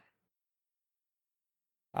find.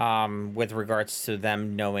 With regards to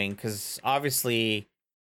them knowing, because obviously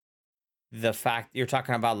the fact you're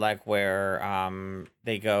talking about, like where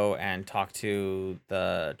they go and talk to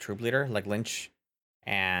the troop leader, like Lynch,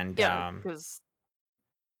 and Yeah, because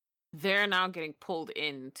they're now getting pulled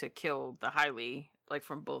in to kill the Hylie, like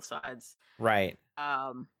from both sides. right,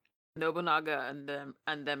 Nobunaga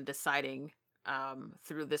and them deciding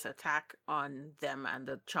through this attack on them and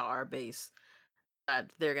the Char base that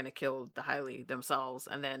they're gonna kill the Hylie themselves,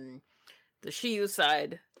 and then the Shiyu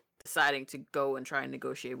side deciding to go and try and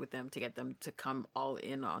negotiate with them to get them to come all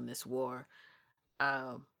in on this war.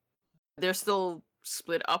 They're still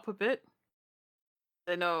split up a bit.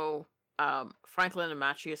 I know Franklin and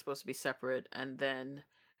Machi are supposed to be separate, and then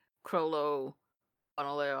Krollo,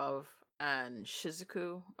 Onoleov, and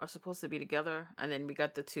Shizuku are supposed to be together, and then we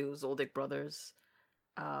got the two Zoldyck brothers.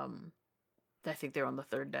 I think they're on the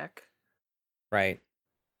third deck. right.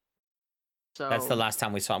 That's the So last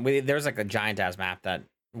time we saw him. There was like a giant ass map that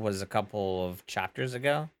was a couple of chapters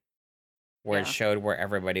ago where it yeah, showed where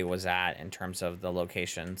everybody was at in terms of the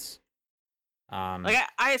locations. like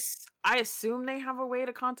I assume they have a way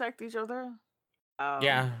to contact each other.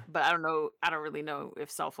 Yeah, But I don't know. I don't really know if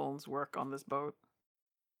cell phones work on this boat.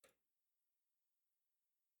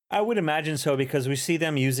 I would imagine so because we see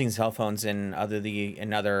them using cell phones in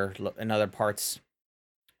other parts,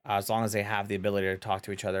 as long as they have the ability to talk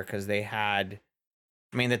to each other. Because they had,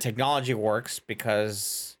 I mean, the technology works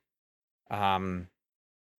because, what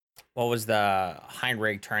was the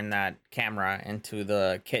Heinrich turned that camera into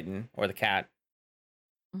the kitten or the cat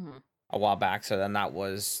Mm-hmm. a while back. So then that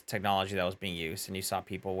was technology that was being used, and you saw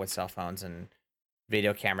people with cell phones and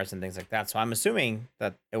video cameras and things like that. So I'm assuming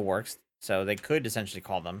that it works. So they could essentially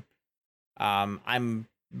call them. I'm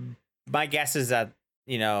My guess is that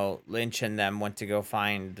Lynch and them went to go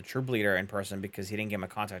find the troop leader in person because he didn't give him a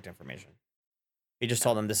contact information. He just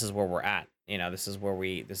told them this is where we're at. This is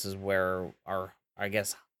where our, I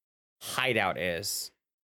guess, hideout is.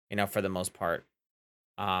 For the most part.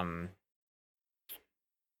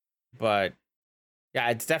 But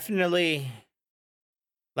yeah, it's definitely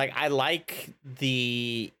like I like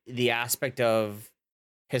the aspect of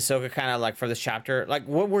Hisoka kind of like for this chapter. Like,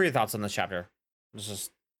 what were your thoughts on this chapter? Let's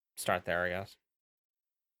just start there, I guess.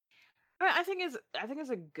 I think it's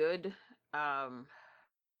a good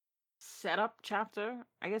setup chapter.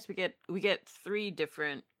 I guess we get three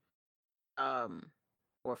different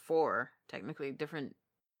or four technically different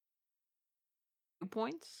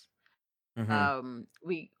viewpoints. Mm-hmm.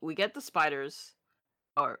 We get the spiders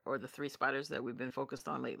or the three spiders that we've been focused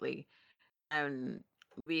on lately, and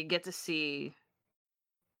we get to see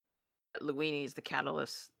Luini's the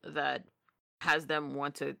catalyst that has them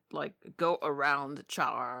want to like go around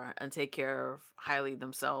Char and take care of Hylie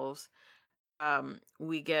themselves.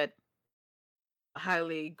 We get a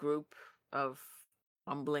Hylie group of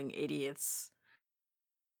fumbling idiots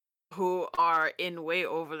who are in way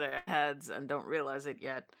over their heads and don't realize it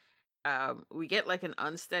yet. We get like an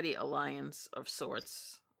unsteady alliance of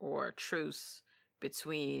sorts or truce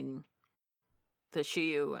between the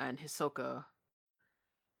Shiyu and Hisoka,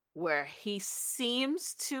 where he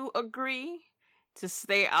seems to agree to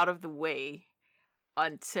stay out of the way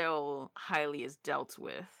until Hylie is dealt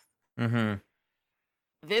with. Mm-hmm.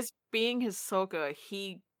 This being Hisoka,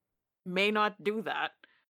 he may not do that,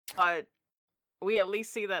 but we at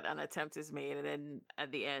least see that an attempt is made, and then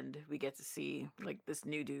at the end we get to see like this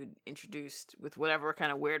new dude introduced with whatever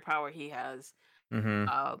kind of weird power he has,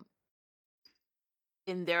 Mm-hmm.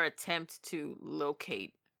 in their attempt to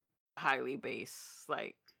locate Hylie base.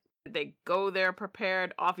 Like, did they go there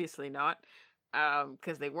prepared? Obviously not,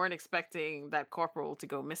 because they weren't expecting that corporal to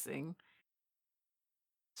go missing.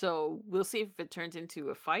 So we'll see if it turns into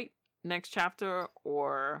a fight next chapter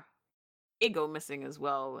or it go missing as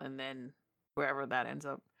well, and then wherever that ends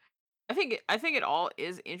up. I think it all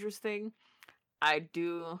is interesting. I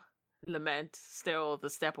do lament still the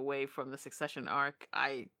step away from the Succession arc.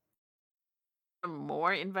 I am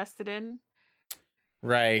more invested in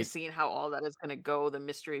Right. just seeing how all that is gonna go, the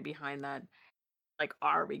mystery behind that. Like,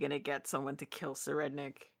 are we gonna get someone to kill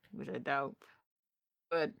Serednik? Which I doubt.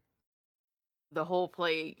 But the whole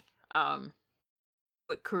play, what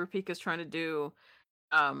Kurapika's trying to do,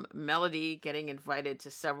 Melody getting invited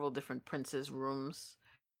to several different princes' rooms.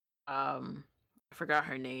 I forgot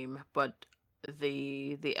her name, but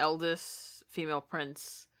the eldest female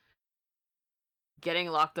prince getting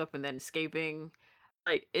locked up and then escaping.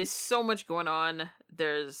 Like, it's so much going on.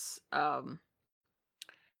 There's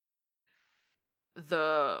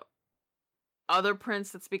the other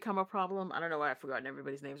prince that's become a problem. I don't know why I've forgotten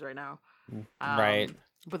everybody's names right now. Right.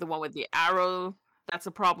 But the one with the arrow, that's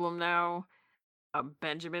a problem now.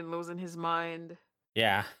 Benjamin losing his mind,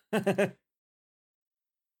 Yeah. and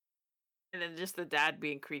then just the dad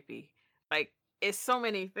being creepy. Like, it's so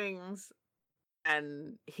many things,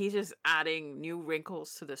 and he's just adding new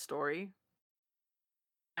wrinkles to the story.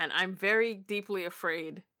 And I'm very deeply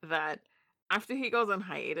afraid that after he goes on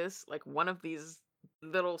hiatus, like one of these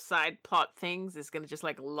little side plot things is gonna just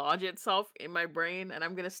like lodge itself in my brain, and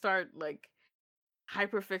I'm gonna start like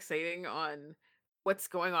hyper fixating on what's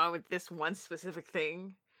going on with this one specific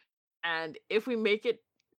thing. And if we make it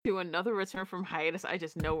to another return from hiatus, I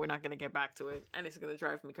just know we're not gonna get back to it, and it's gonna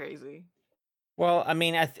drive me crazy. Well, I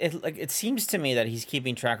mean, it seems to me that he's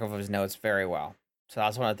keeping track of his notes very well. So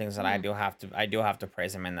that's one of the things that Mm, I do have to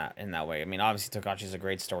praise him in that way. I mean, obviously Takachi's a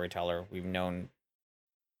great storyteller. We've known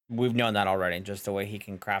that already. Just the way he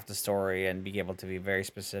can craft a story and be able to be very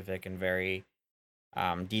specific and very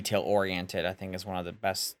detail oriented, I think is one of the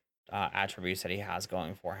best attributes that he has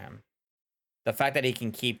going for him. The fact that he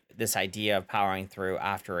can keep this idea of powering through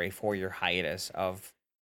after a 4-year hiatus of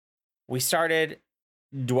we started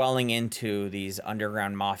dwelling into these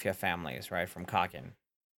underground mafia families, right, from Kakin.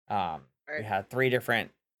 We right. had 3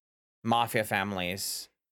 different mafia families,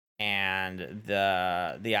 and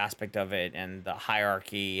the aspect of it and the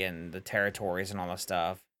hierarchy and the territories and all the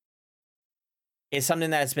stuff is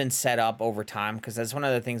something that's been set up over time, because that's one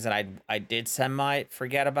of the things that I did semi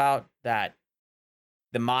forget about, that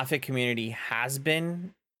the mafia community has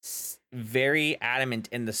been very adamant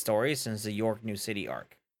in the story since the York New City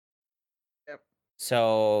arc. Yep.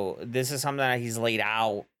 So this is something that he's laid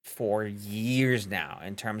out for years now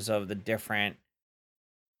in terms of the different,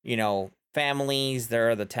 families. There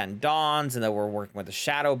are the 10 Dawns, and then we're working with the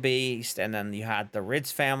Shadow Beast, and then you had the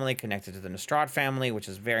Ritz family connected to the Lestrade family, which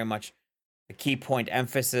is very much the key point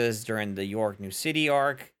emphasis during the York New City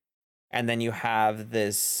arc. And then you have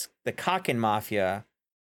the Kakin Mafia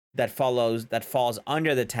that falls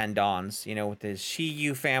under the 10 Dawns, with the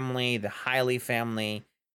Shiyu family, the Hailey family,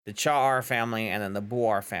 the Cha'ar family, and then the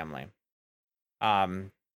Buar family.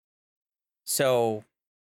 So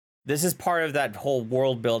this is part of that whole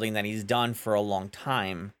world building that he's done for a long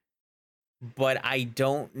time. But I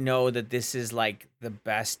don't know that this is like the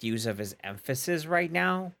best use of his emphasis right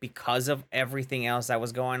now because of everything else that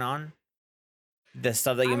was going on. The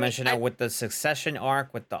stuff that you mentioned I with the succession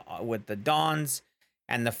arc, with the Dawns,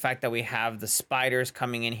 and the fact that we have the spiders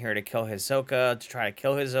coming in here to try to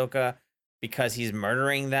kill Hisoka because he's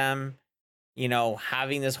murdering them.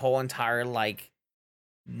 Having this whole entire like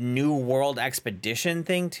new world expedition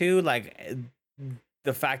thing too, like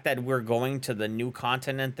the fact that we're going to the new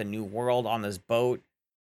continent, the new world on this boat,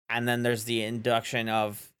 and then there's the induction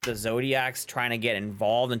of the Zodiacs trying to get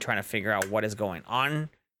involved and trying to figure out what is going on.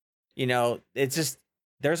 It's just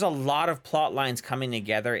there's a lot of plot lines coming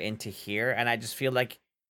together into here, and I just feel like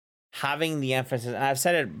having the emphasis, and I've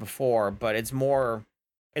said it before, but it's more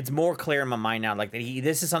clear in my mind now, like that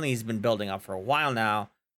this is something he's been building up for a while now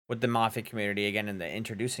with the Mafia community again, and the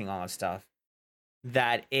introducing all that stuff,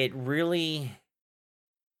 that it really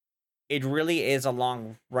is a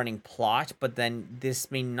long running plot, but then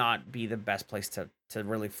this may not be the best place to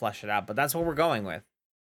really flesh it out. But that's what we're going with,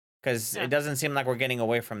 because Yeah. it doesn't seem like we're getting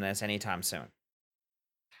away from this anytime soon.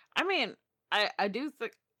 I mean, I do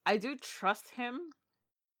think I do trust him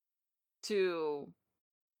to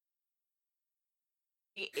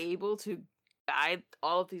be able to guide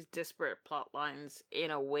all of these disparate plot lines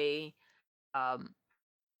in a way um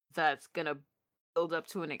that's gonna build up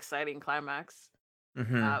to an exciting climax.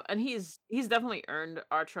 Mm-hmm. And he's definitely earned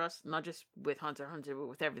our trust, not just with Hunter x Hunter, but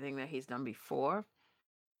with everything that he's done before.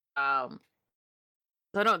 Um,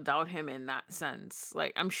 so I don't doubt him in that sense.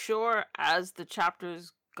 Like, I'm sure as the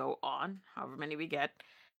chapters go on, however many we get,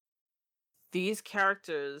 these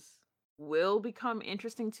characters will become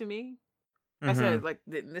interesting to me. I Mm-hmm. said, like,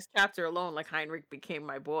 in this chapter alone, like Heinrich became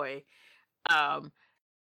my boy. Um,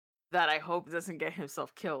 that I hope doesn't get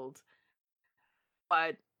himself killed.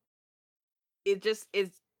 But it just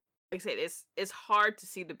is, like I said, it's hard to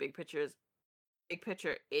see the big picture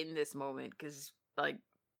in this moment, because like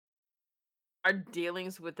our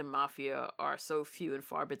dealings with the mafia are so few and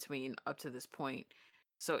far between up to this point.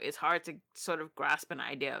 So it's hard to sort of grasp an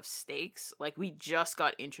idea of stakes. Like, we just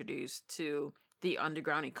got introduced to the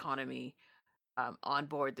underground economy on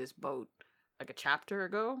board this boat like a chapter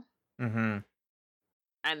ago, Mm-hmm.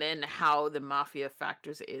 and then how the mafia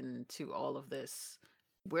factors into all of this,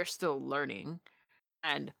 we're still learning.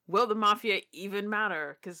 And will the mafia even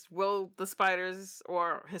matter? Because will the spiders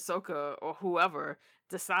or Hisoka or whoever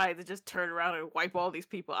decide to just turn around and wipe all these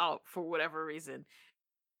people out for whatever reason?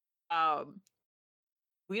 Um,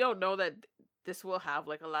 we don't know that this will have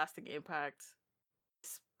like a lasting impact.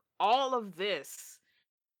 All of this,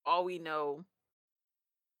 all we know,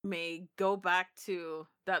 may go back to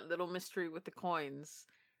that little mystery with the coins.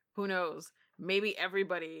 Who knows? Maybe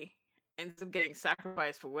everybody ends up getting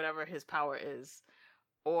sacrificed for whatever his power is,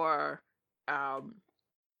 or um,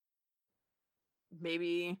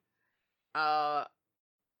 maybe uh,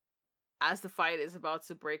 as the fight is about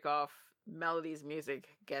to break off, Melody's music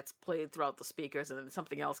gets played throughout the speakers, and then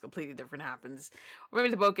something else completely different happens. Or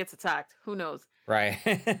maybe the boat gets attacked. Who knows? Right.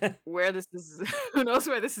 Where this is? Who knows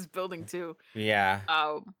where this is building to? Yeah.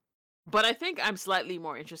 But I think I'm slightly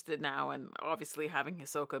more interested now, and obviously having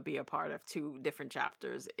Hisoka be a part of 2 different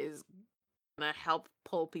chapters is gonna help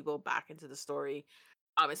pull people back into the story.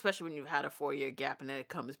 Especially when you've had a 4-year gap and then it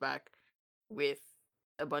comes back with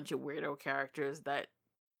a bunch of weirdo characters that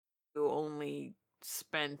you only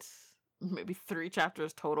spent maybe 3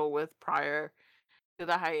 chapters total with prior to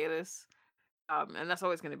the hiatus. And that's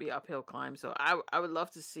always going to be uphill climb. So I would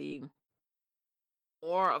love to see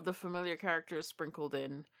more of the familiar characters sprinkled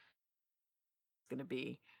in. It's going to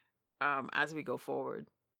be as we go forward.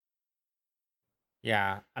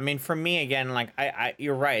 Yeah. I mean, for me again, like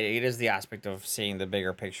you're right. It is the aspect of seeing the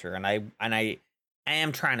bigger picture, and I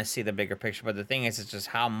am trying to see the bigger picture. But the thing is, it's just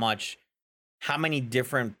how many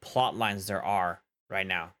different plot lines there are right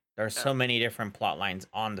now. There are so many different plot lines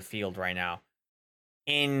on the field right now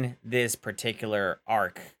in this particular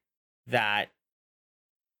arc that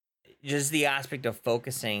just the aspect of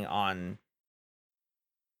focusing on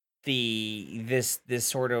this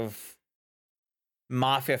sort of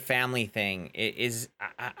mafia family thing is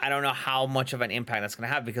I don't know how much of an impact that's going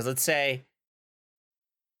to have, because let's say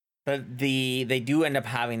that they do end up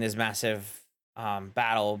having this massive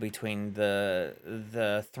battle between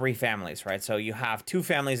the 3 families, right? So you have 2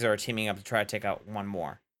 families that are teaming up to try to take out one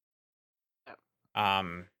more.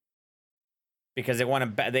 Because they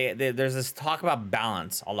want to there's this talk about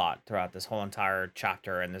balance a lot throughout this whole entire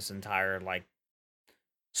chapter and this entire like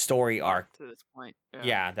story arc to this point.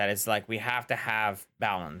 Yeah, that is like we have to have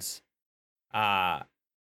balance.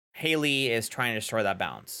 Haley is trying to destroy that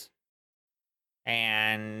balance.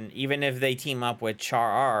 And even if they team up with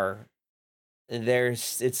Char,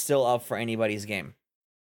 it's still up for anybody's game.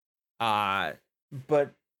 But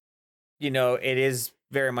it is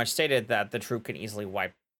very much stated that the troop can easily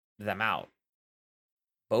wipe them out.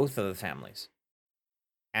 Both of the families.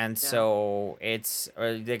 And so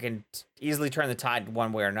they can easily turn the tide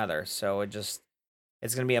one way or another. So it's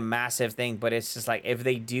going to be a massive thing. But it's just like, if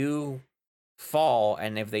they do fall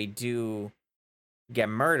and if they do get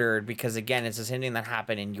murdered, because again, it's the same thing that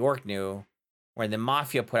happened in York New, where the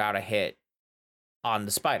mafia put out a hit on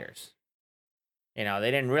the spiders. They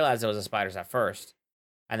didn't realize it was the spiders at first.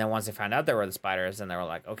 And then once they found out they were the spiders, then they were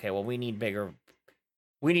like, okay, well, we need bigger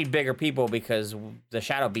people because the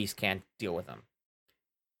Shadow Beast can't deal with them.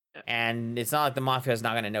 And it's not like the mafia is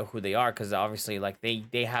not going to know who they are, because obviously like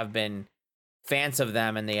they have been fans of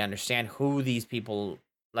them and they understand who these people,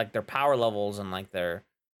 like their power levels and like their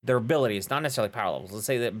abilities, not necessarily power levels. Let's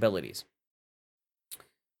say the abilities,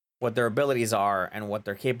 what their abilities are and what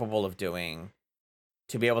they're capable of doing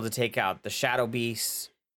to be able to take out the Shadow Beasts,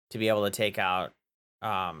 to be able to take out,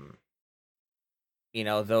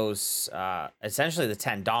 those essentially the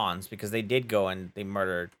 10 Dawns, because they did go and they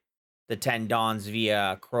murdered the 10 Dawns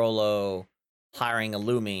via Crollo hiring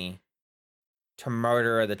Illumi to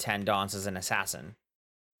murder the 10 Dawns as an assassin.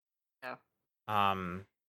 Yeah.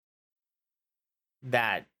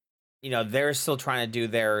 That, they're still trying to do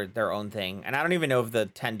their own thing. And I don't even know if the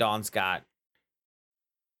 10 Dawns got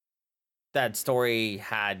that story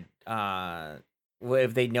had,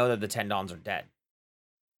 if they know that the 10 Dawns are dead.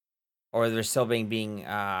 Or they're still being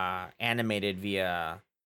animated via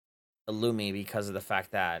Illumi because of the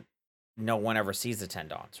fact that no one ever sees the 10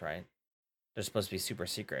 Dawns, right? They're supposed to be super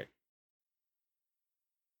secret.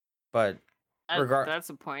 But that's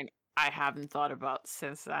a point I haven't thought about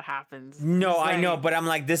since that happens. No, I know, but I'm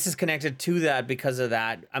like, this is connected to that because of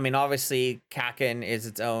that. I mean, obviously, Kaken is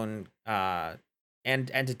its own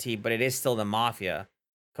entity, but it is still the mafia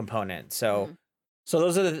component. So, so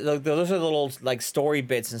those are the little like story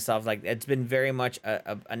bits and stuff. Like, it's been very much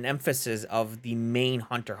an emphasis of the main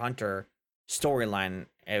Hunter x Hunter storyline.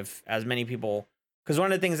 If as many people, because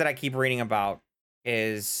one of the things that I keep reading about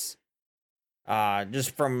is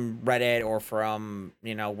just from Reddit or from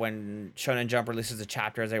when Shonen Jump releases the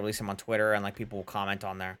chapters, they release them on Twitter and like people will comment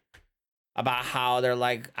on there. about how they're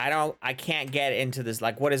like, I can't get into this.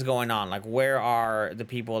 Like, what is going on? Like, where are the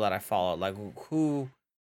people that I follow? Like,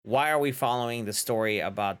 why are we following the story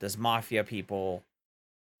about this mafia people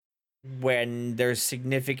when there's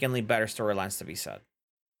significantly better storylines to be said?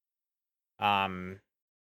 Um,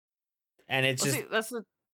 and it's Well, just see,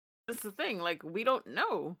 that's the thing. Like, we don't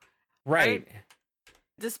know, right. right?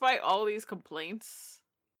 Despite all these complaints,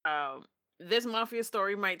 um, this mafia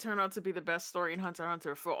story might turn out to be the best story in Hunter x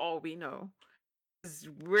Hunter for all we know. 'Cause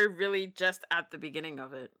we're really just at the beginning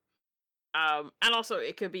of it. And also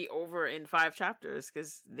it could be over in 5 chapters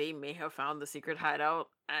because they may have found the secret hideout,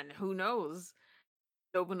 and who knows?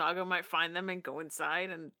 Nobunaga might find them and go inside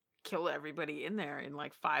and kill everybody in there in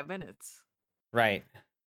like 5 minutes. Right.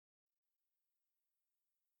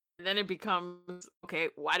 And then it becomes, okay,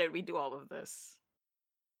 why did we do all of this?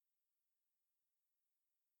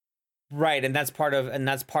 Right, and that's part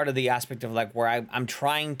of the aspect of like where I'm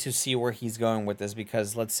trying to see where he's going with this,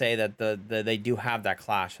 because let's say that they do have that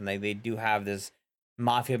clash and they do have this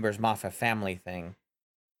mafia versus mafia family thing.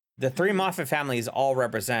 The three Mhm. mafia families all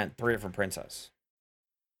represent three different princes.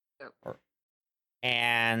 Yep.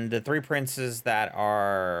 And the three princes that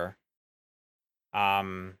are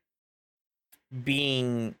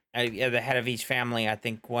being the head of each family, I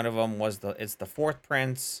think one of them it's the fourth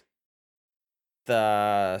prince,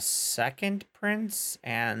 the second prince,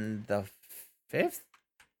 and the fifth,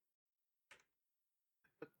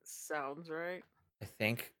 Sounds right. I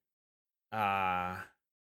think. Uh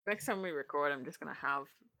Next time we record, I'm just gonna have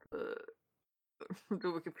the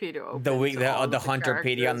Wikipedia open. the week so all the of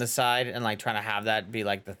Hunterpedia on the characters- side, and like trying to have that be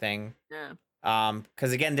like the thing. Yeah.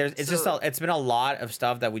 Because again, it's So- it's been a lot of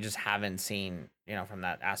stuff that we just haven't seen, from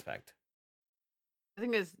that aspect. I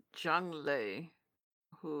think it's Zhang Lei,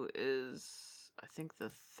 who is, I think, the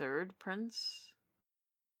third prince.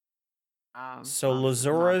 So Mom does not help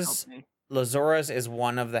Lazura's me. Lazura's is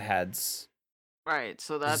one of the heads. Right,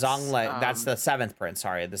 so that's Zhonglei, that's the seventh prince.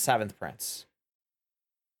 Sorry, the seventh prince.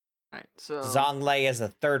 right. So Zhonglei is the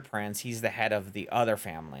third prince. He's the head of the other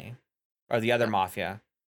family, or the other Yeah. mafia.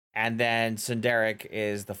 And then Sunderic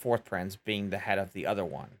is the fourth prince, being the head of the other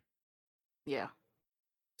one. yeah,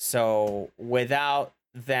 So without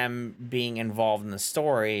them being involved in the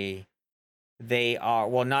story, they are,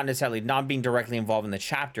 well, not necessarily not being directly involved in the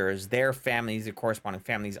chapters. Their families, the corresponding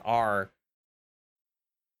families, are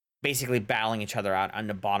basically battling each other out on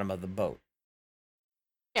the bottom of the boat.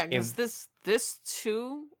 yeah, because this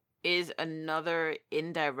too is another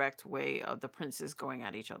indirect way of the princes going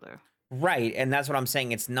at each other. Right, and that's what I'm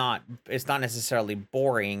saying. It's not necessarily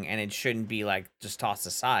boring, and it shouldn't be like just tossed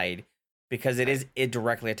aside, because it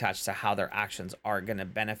directly attached to how their actions are going to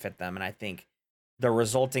benefit them. And I think the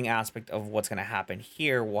resulting aspect of what's going to happen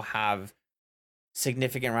here will have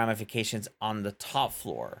significant ramifications on the top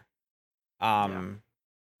floor,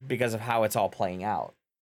 because of how it's all playing out.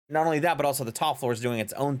 Not only that, but also the top floor is doing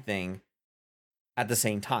its own thing at the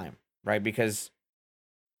same time, right? Because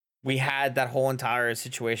we had that whole entire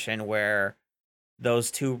situation where those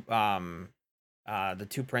two the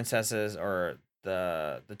two princesses, or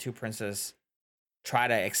the two princes, try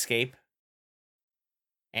to escape,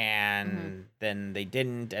 and then they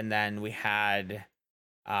didn't, and then we had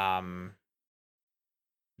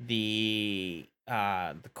the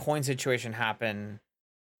coin situation happen,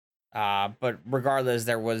 but regardless,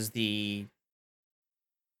 there was the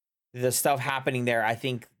stuff happening there. I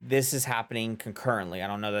think this is happening concurrently. I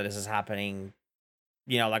don't know that this is happening,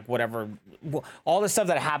 like whatever, all the stuff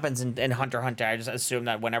that happens in Hunter x Hunter, I just assume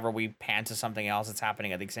that whenever we pan to something else, it's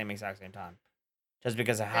happening at the same exact same time, just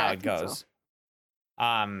because of how I it think so. goes.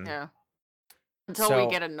 Yeah. Until so-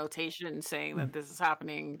 we get a notation saying that this is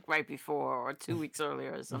happening right before or 2 weeks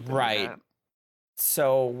earlier or something Right. like that.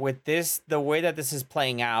 So with this, the way that this is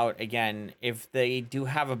playing out, again, if they do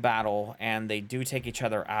have a battle and they do take each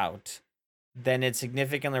other out, then it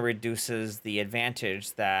significantly reduces the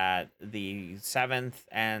advantage that the seventh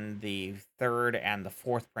and the third and the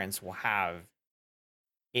fourth prince will have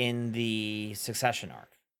in the succession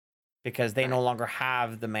arc, because they no Right. longer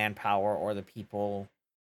have the manpower or the people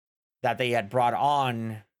that they had brought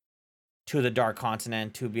on to the Dark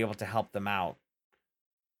Continent to be able to help them out.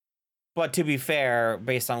 But to be fair,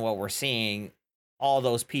 based on what we're seeing, all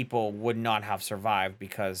those people would not have survived,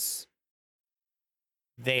 because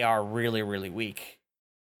they are really, really weak.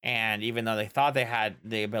 And even though they thought they had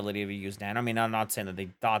the ability to use Nen, I mean, I'm not saying that they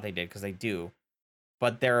thought they did, because they do,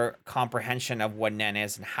 but their comprehension of what Nen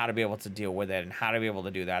is and how to be able to deal with it and how to be able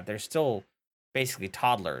to do that, they're still basically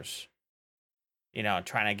toddlers,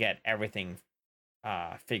 trying to get everything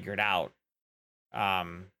figured out.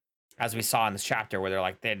 As we saw in this chapter, where they're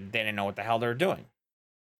like, they didn't know what the hell they're doing.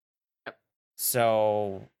 Yep.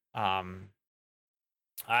 So, for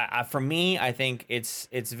me, I think it's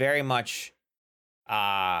very much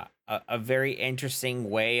a very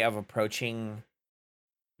interesting way of approaching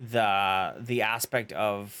the aspect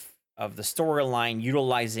of the storyline,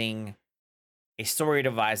 utilizing a story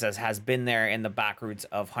device that has been there in the back roots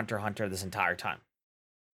of Hunter x Hunter this entire time.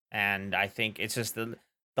 And I think it's just the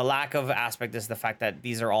lack of aspect is the fact that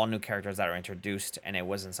these are all new characters that are introduced, and it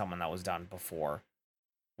wasn't someone that was done before,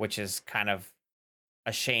 which is kind of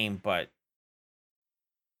a shame. But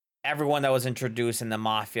everyone that was introduced in the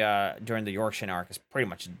Mafia during the Yorkshire arc is pretty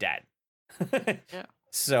much dead. Yeah.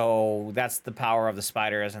 So that's the power of the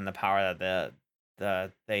spiders and the power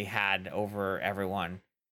that they had over everyone.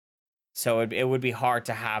 So it would be hard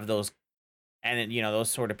to have those, and those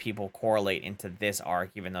sort of people correlate into this arc,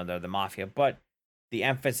 even though they're the Mafia. But the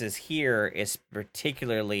emphasis here is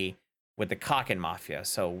particularly with the Kaken Mafia.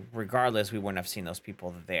 So regardless, we wouldn't have seen those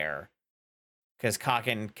people there, because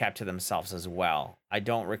Kaken kept to themselves as well. I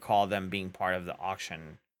don't recall them being part of the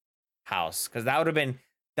auction house, because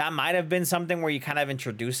that might have been something where you kind of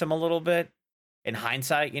introduce them a little bit in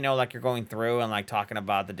hindsight, like you're going through and like talking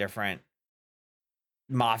about the different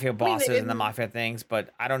Mafia bosses and the Mafia things. But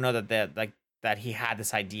I don't know that he had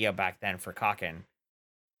this idea back then for Kaken,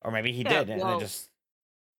 or maybe he did, and it just.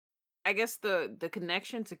 I guess the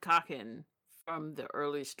connection to Kaken from the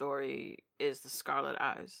early story is the Scarlet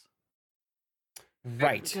Eyes.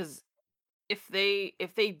 Right. Because if they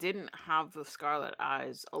didn't have the Scarlet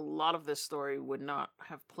Eyes, a lot of this story would not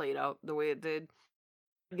have played out the way it did.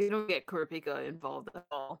 You don't get Kurapika involved at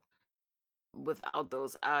all without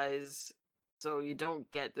those eyes. So you don't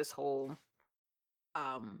get this whole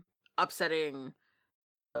upsetting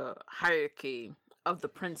hierarchy of the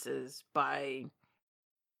princes by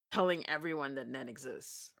telling everyone that Nen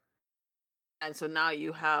exists. And so now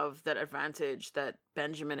you have that advantage that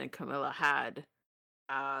Benjamin and Camilla had.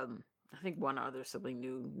 I think one other sibling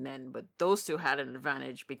knew Nen, but those two had an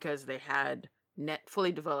advantage because they had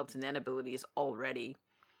fully developed Nen abilities already.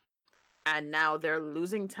 And now they're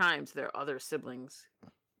losing time to their other siblings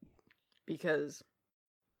because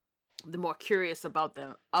the more curious of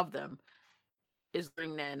them is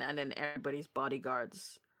learning Nen, and then everybody's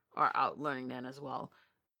bodyguards are out learning Nen as well.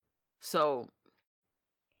 So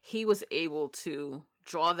he was able to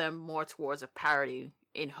draw them more towards a parity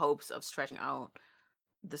in hopes of stretching out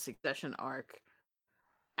the succession arc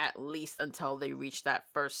at least until they reach that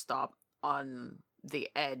first stop on the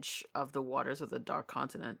edge of the waters of the Dark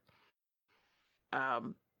Continent.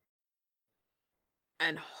 And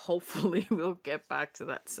hopefully we'll get back to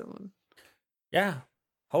that soon. Yeah,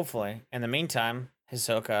 hopefully. In the meantime,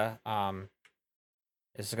 Hisoka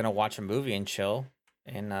is gonna watch a movie and chill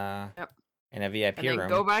in a VIP room.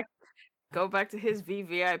 Go back to his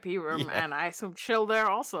VVIP room, and I assume chill there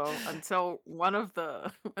also until one of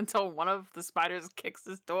the spiders kicks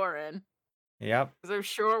his door in. Yep. Because I'm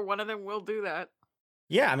sure one of them will do that.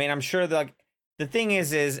 Yeah, I mean, I'm sure the thing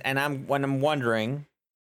is, and I'm wondering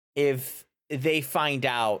if they find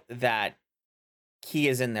out that he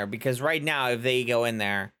is in there, because right now, if they go in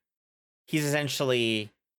there, he's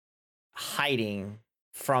essentially hiding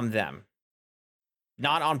from them,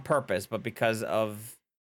 not on purpose, but because of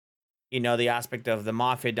the aspect of the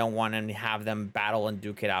Mafia don't want to have them battle and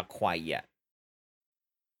duke it out quite yet.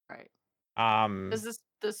 Right. Because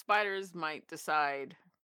the spiders might decide,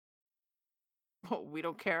 well, we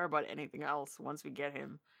don't care about anything else once we get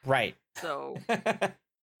him. Right. So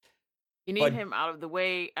you need him out of the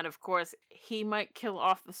way, and of course, he might kill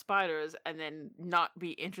off the spiders and then not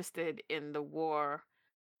be interested in the war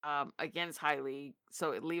against High League,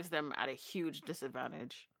 so it leaves them at a huge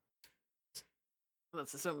disadvantage.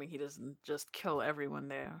 That's assuming he doesn't just kill everyone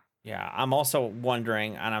there. Yeah, I'm also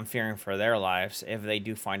wondering, and I'm fearing for their lives, if they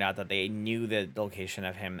do find out that they knew the location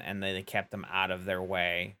of him and they kept them out of their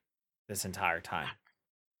way this entire time.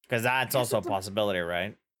 Because that's also a possibility,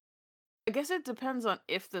 right? I guess it depends on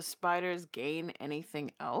if the spiders gain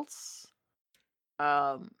anything else.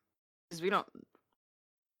 Because we don't...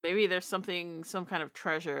 Maybe there's some kind of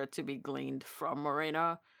treasure to be gleaned from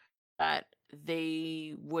Morena that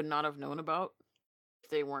they would not have known about if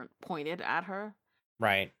they weren't pointed at her.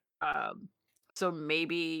 Right. So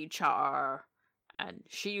maybe Char and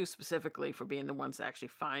Shiyu specifically, for being the ones to actually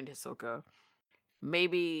find Hisoka,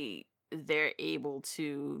 maybe they're able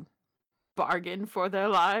to bargain for their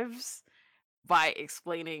lives by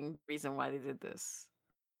explaining the reason why they did this.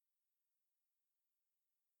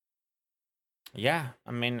 Yeah,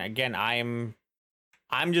 I mean, again, I'm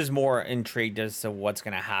just more intrigued as to what's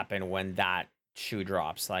gonna happen when that shoe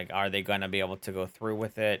drops. Like, are they gonna be able to go through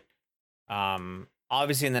with it?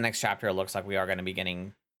 Obviously, in the next chapter, it looks like we are gonna be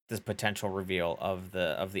getting this potential reveal of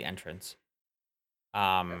the entrance Okay.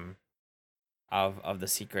 um of the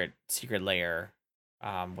secret layer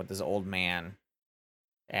with this old man.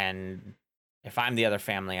 And if I'm the other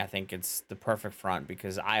family, I think it's the perfect front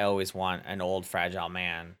because I always want an old fragile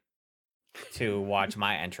man to watch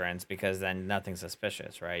my entrance because then nothing's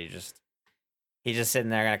suspicious, right? He's just sitting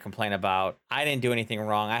there gonna complain about I didn't do anything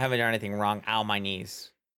wrong. I haven't done anything wrong. Ow, my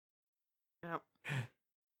knees. Yep.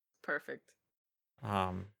 Perfect.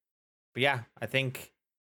 Um, but yeah, I think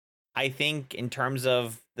in terms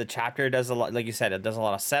of the chapter, it does a lot. Like you said, it does a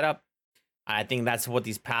lot of setup. I think that's what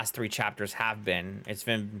these past 3 chapters have been. It's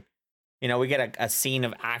been, we get a scene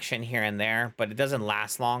of action here and there, but it doesn't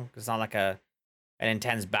last long. It's not like an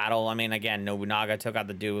intense battle. I mean, again, Nobunaga took out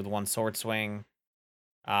the dude with one sword swing.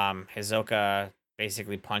 Hisoka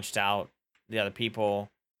basically punched out the other people.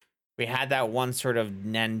 We had that one sort of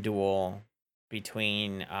Nen duel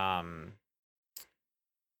between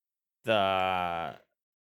the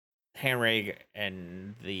Hanrig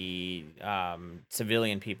and the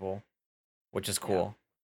civilian people, which is Yeah. cool.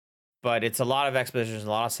 But it's a lot of exposition, a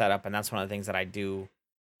lot of setup, and that's one of the things that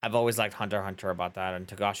I've always liked Hunter x Hunter about that, and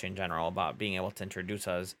Togashi in general, about being able to introduce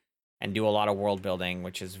us and do a lot of world building,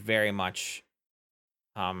 which is very much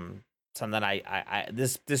something that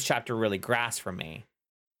this chapter really grasped for me.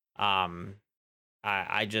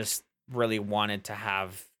 I just really wanted to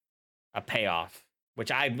have a payoff,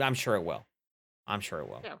 which I'm sure it will. I'm sure it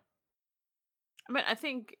will. Yeah. I mean, I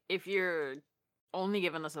think if you're only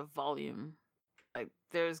giving us a volume, like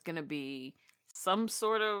there's gonna be some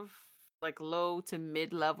sort of like low to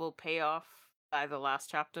mid level payoff by the last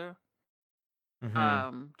chapter.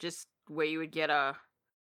 Just where you would get a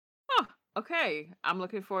okay, I'm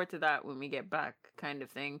looking forward to that when we get back kind of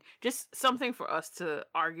thing. Just something for us to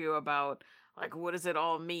argue about, like what does it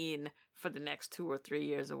all mean for the next 2 or 3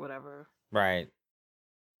 years or whatever. Right.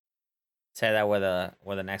 Say that with a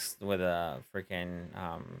freaking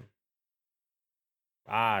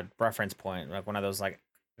reference point, like one of those like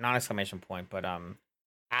not exclamation point, but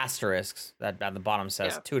asterisks that at the bottom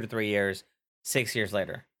says Yeah. 2 to 3 years, 6 years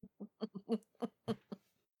later.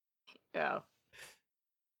 Yeah.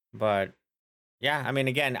 But yeah, I mean,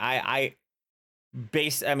 again, I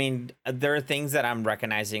mean, there are things that I'm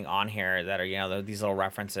recognizing on here that are these little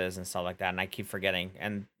references and stuff like that, and I keep forgetting.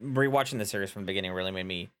 And rewatching the series from the beginning really made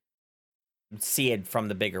me see it from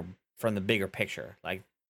the bigger picture. Like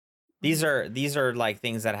these are like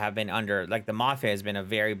things that have been under, like the Mafia has been a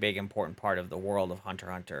very big important part of the world of Hunter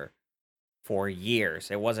x Hunter for years.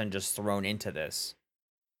 It wasn't just thrown into this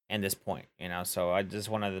and this point, so I just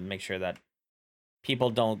wanted to make sure that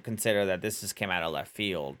people don't consider that this just came out of left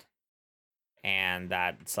field and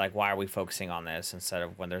that it's like, why are we focusing on this instead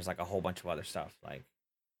of when there's like a whole bunch of other stuff like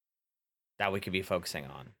that we could be focusing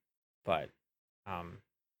on. But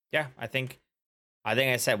yeah, I think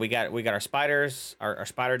I said we got our spiders, our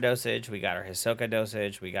spider dosage, we got our Hisoka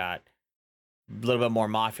dosage, we got a little bit more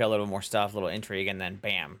Mafia, a little bit more stuff, a little intrigue, and then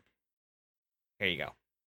bam, here you go.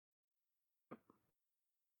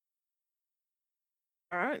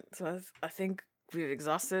 All right, so I think we've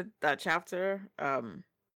exhausted that chapter. That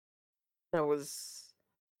was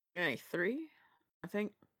 3, I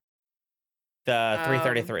think. The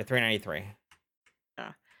 393.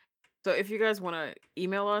 Yeah. So if you guys want to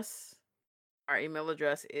email us, our email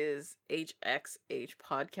address is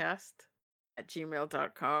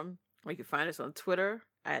hxhpodcast@gmail.com. Or you can find us on Twitter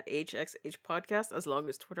at hxhpodcast, as long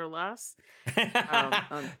as Twitter lasts.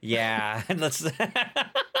 Yeah, let's.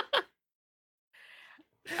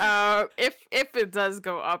 If it does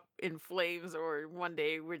go up in flames or one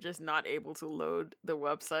day we're just not able to load the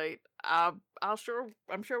website, I'm sure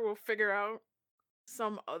we'll figure out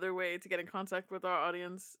some other way to get in contact with our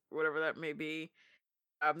audience, whatever that may be.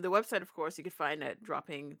 The website, of course, you can find at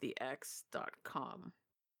droppingthex.com.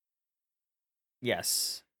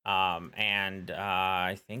 Yes. And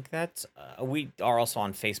I think that we are also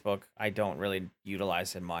on Facebook. I don't really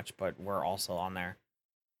utilize it much, but we're also on there.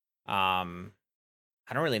 I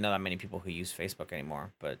don't really know that many people who use Facebook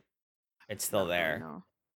anymore, but it's still Not really, there. no.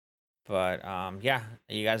 But yeah,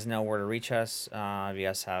 you guys know where to reach us. If you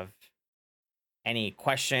guys have any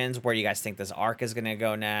questions, where do you guys think this arc is gonna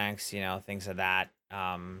go next? Things of that.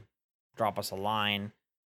 Drop us a line.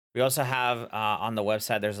 We also have on the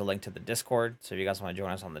website, there's a link to the Discord. So if you guys want to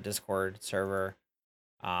join us on the Discord server,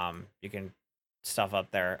 you can stuff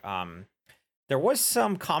up there. There was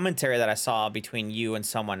some commentary that I saw between you and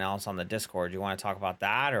someone else on the Discord. Do you want to talk about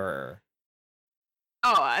that, or?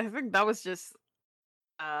 Oh, I think that was just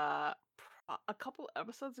a couple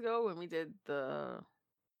episodes ago when we did I don't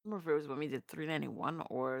remember if it was when we did 391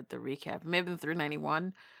 or the recap. Maybe the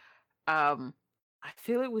 391. I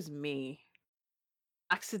feel it was me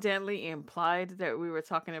accidentally implied that we were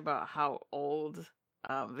talking about how old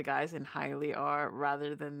the guys in Highly are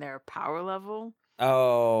rather than their power level.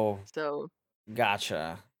 Oh, So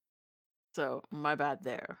gotcha. my bad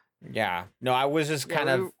there. Yeah. No, I was just Yeah, kind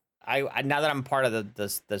we of now that I'm part of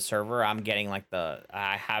the server, I'm getting like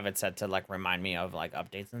I have it set to like remind me of like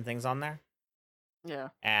updates and things on there. yeah.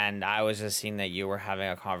 And I was just seeing that you were having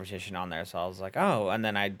a conversation on there, so I was like, "Oh," and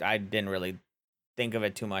then I didn't really think of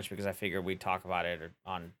it too much because I figured we'd talk about it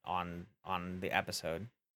on the episode.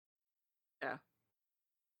 Yeah.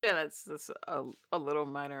 Yeah, that's a little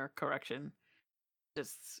minor correction.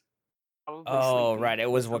 Just probably Oh, sleepy right. It or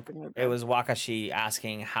was what something like it that. was Wakashi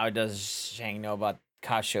asking how does Shang know about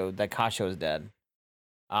Kasho that Kasho's dead.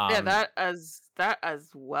 Yeah, Um that as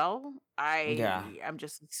well. yeah. I am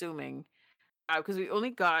just assuming because we only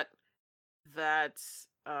got that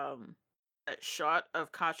um that shot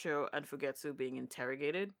of Kacho and Fugetsu being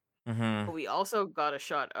interrogated. Mhm. But we also got a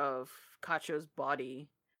shot of Kacho's body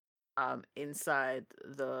inside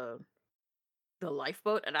the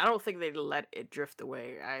lifeboat, and I don't think they let it drift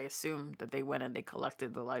away. I assume that they went and they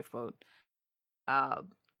collected the lifeboat.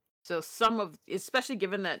 Um, so some of, especially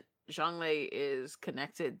given that Zhonglei is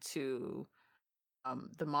connected to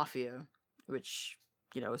the mafia, which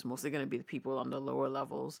is mostly going to be the people on the lower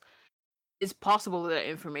levels, it's possible that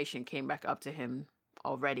information came back up to him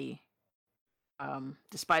already,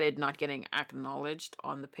 despite it not getting acknowledged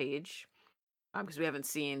on the page, because we haven't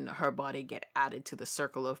seen her body get added to the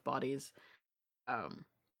circle of bodies. Um,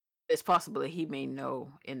 it's possible that he may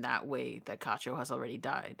know in that way that Kacho has already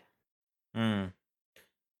died. Mm.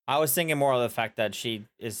 I was thinking more of the fact that she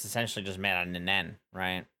is essentially just made out of Nen,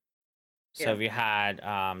 right? So Yeah. if you had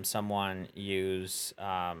someone use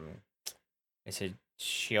is it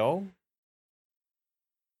Shio?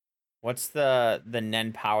 What's the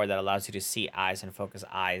Nen power that allows you to see eyes and focus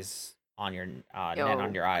eyes on your Nen on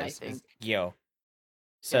Yo, your I eyes? It's think. Gyo.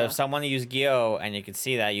 So if Yeah. someone used Gyo and you could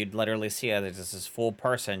see that, you'd literally see it as this full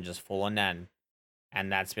person just full of Nen.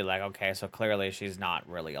 And that's be like, okay, so clearly she's not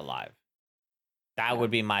really alive. That Yeah.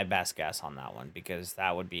 would be my best guess on that one because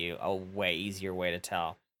that would be a way easier way to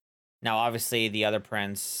tell. Now, obviously, the other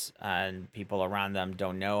prince and people around them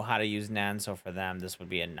don't know how to use Nen, so for them, this would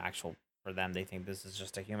be an actual. For them, they think this is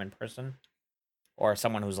just a human person or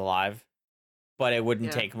someone who's alive. But it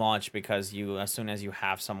wouldn't Yeah. take much because as soon as you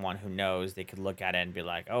have someone who knows, they could look at it and be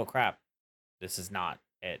like, "Oh crap, this is not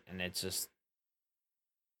it," and it's just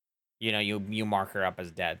you mark her up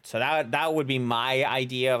as dead. So that would be my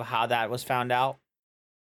idea of how that was found out.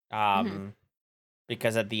 Hmm.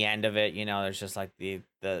 Because at the end of it, there's just like the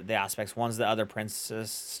aspects. Once the other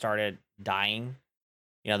princess started dying,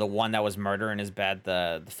 the one that was murder in his bed,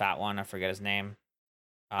 the fat one, I forget his name.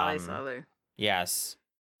 Um, Saleh. yes.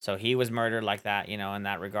 So he was murdered like that, in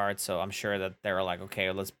that regard. So I'm sure that they were like, okay,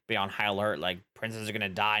 let's be on high alert. Like princes are gonna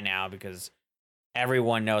die now because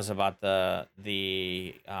everyone knows about the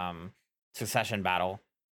succession battle.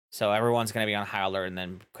 So everyone's gonna be on high alert, and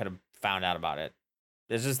then could have found out about it.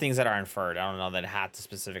 There's just things that are inferred. I don't know that it had to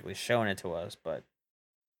specifically shown it to us, but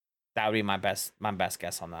that would be my best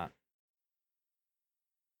guess on that.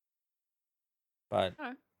 But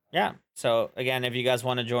Alright. yeah. So again, if you guys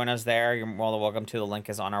want to join us there, you're more than welcome to. The link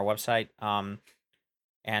is on our website.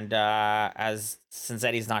 And as since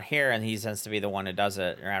Eddie's not here and he tends to be the one who does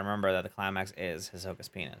it, I remember that the climax is Hisoka's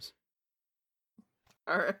penis.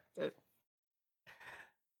 All right.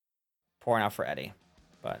 Pouring out for Eddie,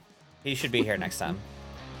 but he should be here next time.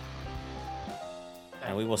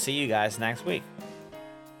 And we will see you guys next week.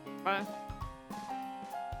 Bye.